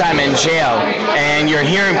the first time in jail and your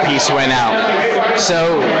hearing piece went out.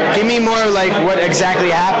 So give me more what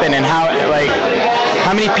exactly happened and how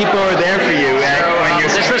many people were there for you when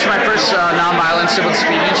you're. This was my first nonviolent civil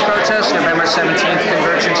disobedience protest, November 17th,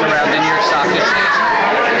 convergence around the New York Stock Exchange.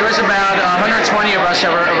 There was about 120 of us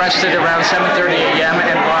that were arrested around 7:30 a.m.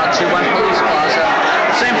 and brought to one police plaza,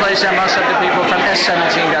 same place that most of the people from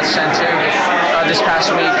S17 got sent to this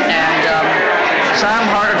past week. And so I'm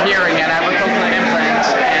hard of hearing and I have a cochlear implant.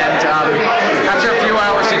 And after a few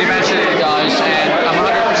hours, the dementia dies, and I'm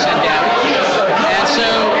 100% deaf. And so,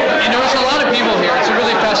 there was a lot of people here. It's a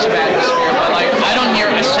really festive atmosphere, but I don't hear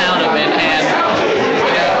a sound of it. And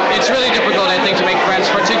it's really difficult, I think, to make friends,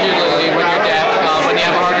 particularly when you're deaf, when you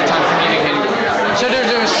have a harder time communicating. So there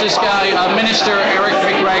was this guy, Minister Eric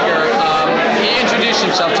McGregor. He introduced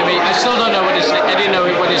himself to me. I still don't know I didn't know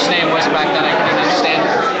what his name was back then. I couldn't understand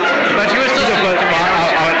it. But he was listening to me.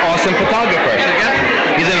 An awesome photographer.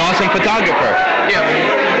 He's an awesome photographer. Yeah,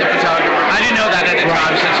 the photographer. I didn't know that at the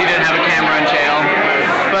time since he didn't have a camera in jail.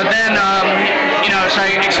 But then, so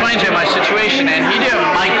I explained to him my situation, and he did a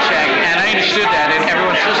mic check, and I understood that, and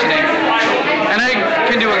everyone's listening. And I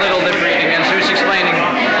can do a little lip reading, and so he was explaining,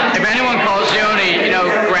 if anyone calls Yoni,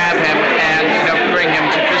 grab him and, bring him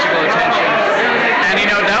to physical attention. And,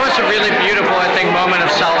 that was a really beautiful, I think, moment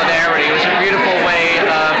of solidarity. It was a beautiful way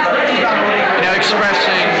of,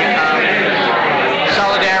 expressing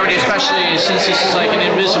solidarity, especially since this is like an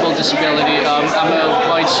invisible disability. I'm a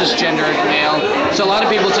white cisgendered male, so a lot of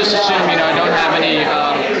people just assume, I don't have any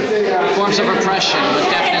forms of oppression, but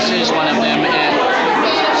deafness is one of them, and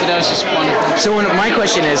so that was just wonderful. So my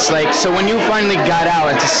question is, so when you finally got out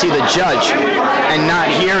and to see the judge, and not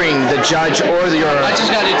hearing the judge or your... I just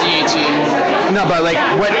got a DAT. No, but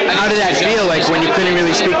how did that feel, when you couldn't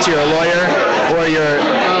really speak to your lawyer, or your...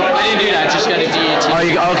 Well, I didn't do that, I just got a DAT.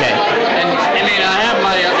 Oh, okay. And, I have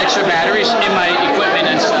my extra batteries in my equipment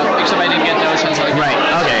and stuff, except I didn't get those until I... Right,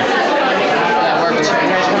 okay. That worked.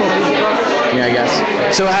 Yeah, I guess.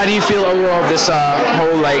 So how do you feel overall of this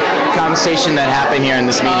whole conversation that happened here in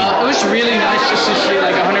this meeting? It was really nice just to see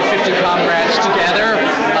 150 comrades together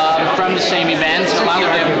from the same event. A lot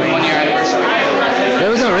of them 1 year anniversary.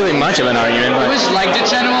 There wasn't really much of an argument, but... It was like the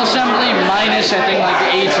General Assembly minus, I think, the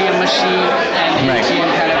ATM machine and the ATM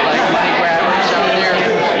kind of money grabbers out there.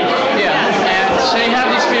 Yeah, and so you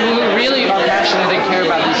have these people who really are passionate and care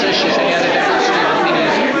about these issues, and you had a diversity of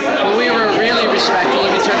opinions. But we were really respectful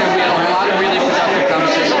of each other. We had a lot of really productive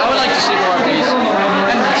conversations. I would like to see more of these.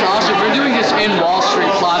 And it's awesome. We're doing this in Wall Street,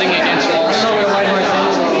 plotting against Wall Street.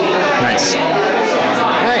 Nice.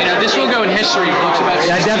 This will go in history books about...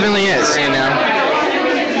 Yeah, it definitely is,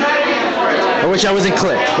 I wish I wasn't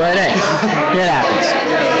clipped, but hey, it happens.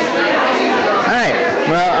 Alright,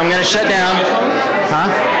 well, I'm going to shut down.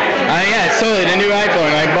 Huh? Yeah, it's totally the new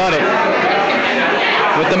iPhone. I bought it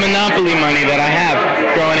with the Monopoly money that I have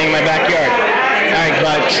growing in my backyard. Alright,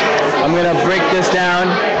 but I'm going to break this down.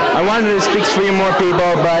 I wanted to speak to a few more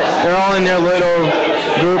people, but they're all in their little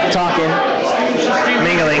group talking,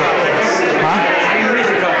 mingling. Huh?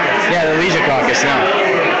 Yeah, the Leisure Caucus, no.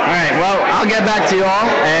 Alright, well, I'll get back to you all,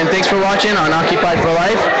 and thanks for watching on Occupied for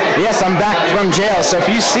Life. Yes, I'm back from jail, so if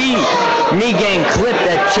you see me getting clipped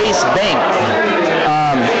at Chase Bank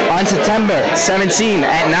on September 17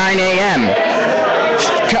 at 9 a.m.,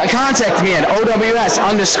 contact me at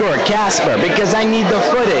OWS_Casper, because I need the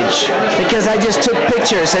footage, because I just took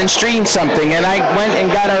pictures and streamed something, and I went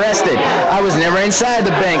and got arrested. I was never inside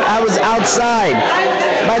the bank. I was outside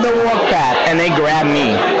by the walk path, and they grabbed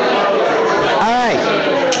me. Alright,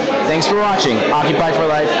 thanks for watching. Occupy for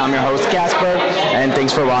Life, I'm your host Casper, and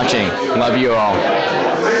thanks for watching. Love you all.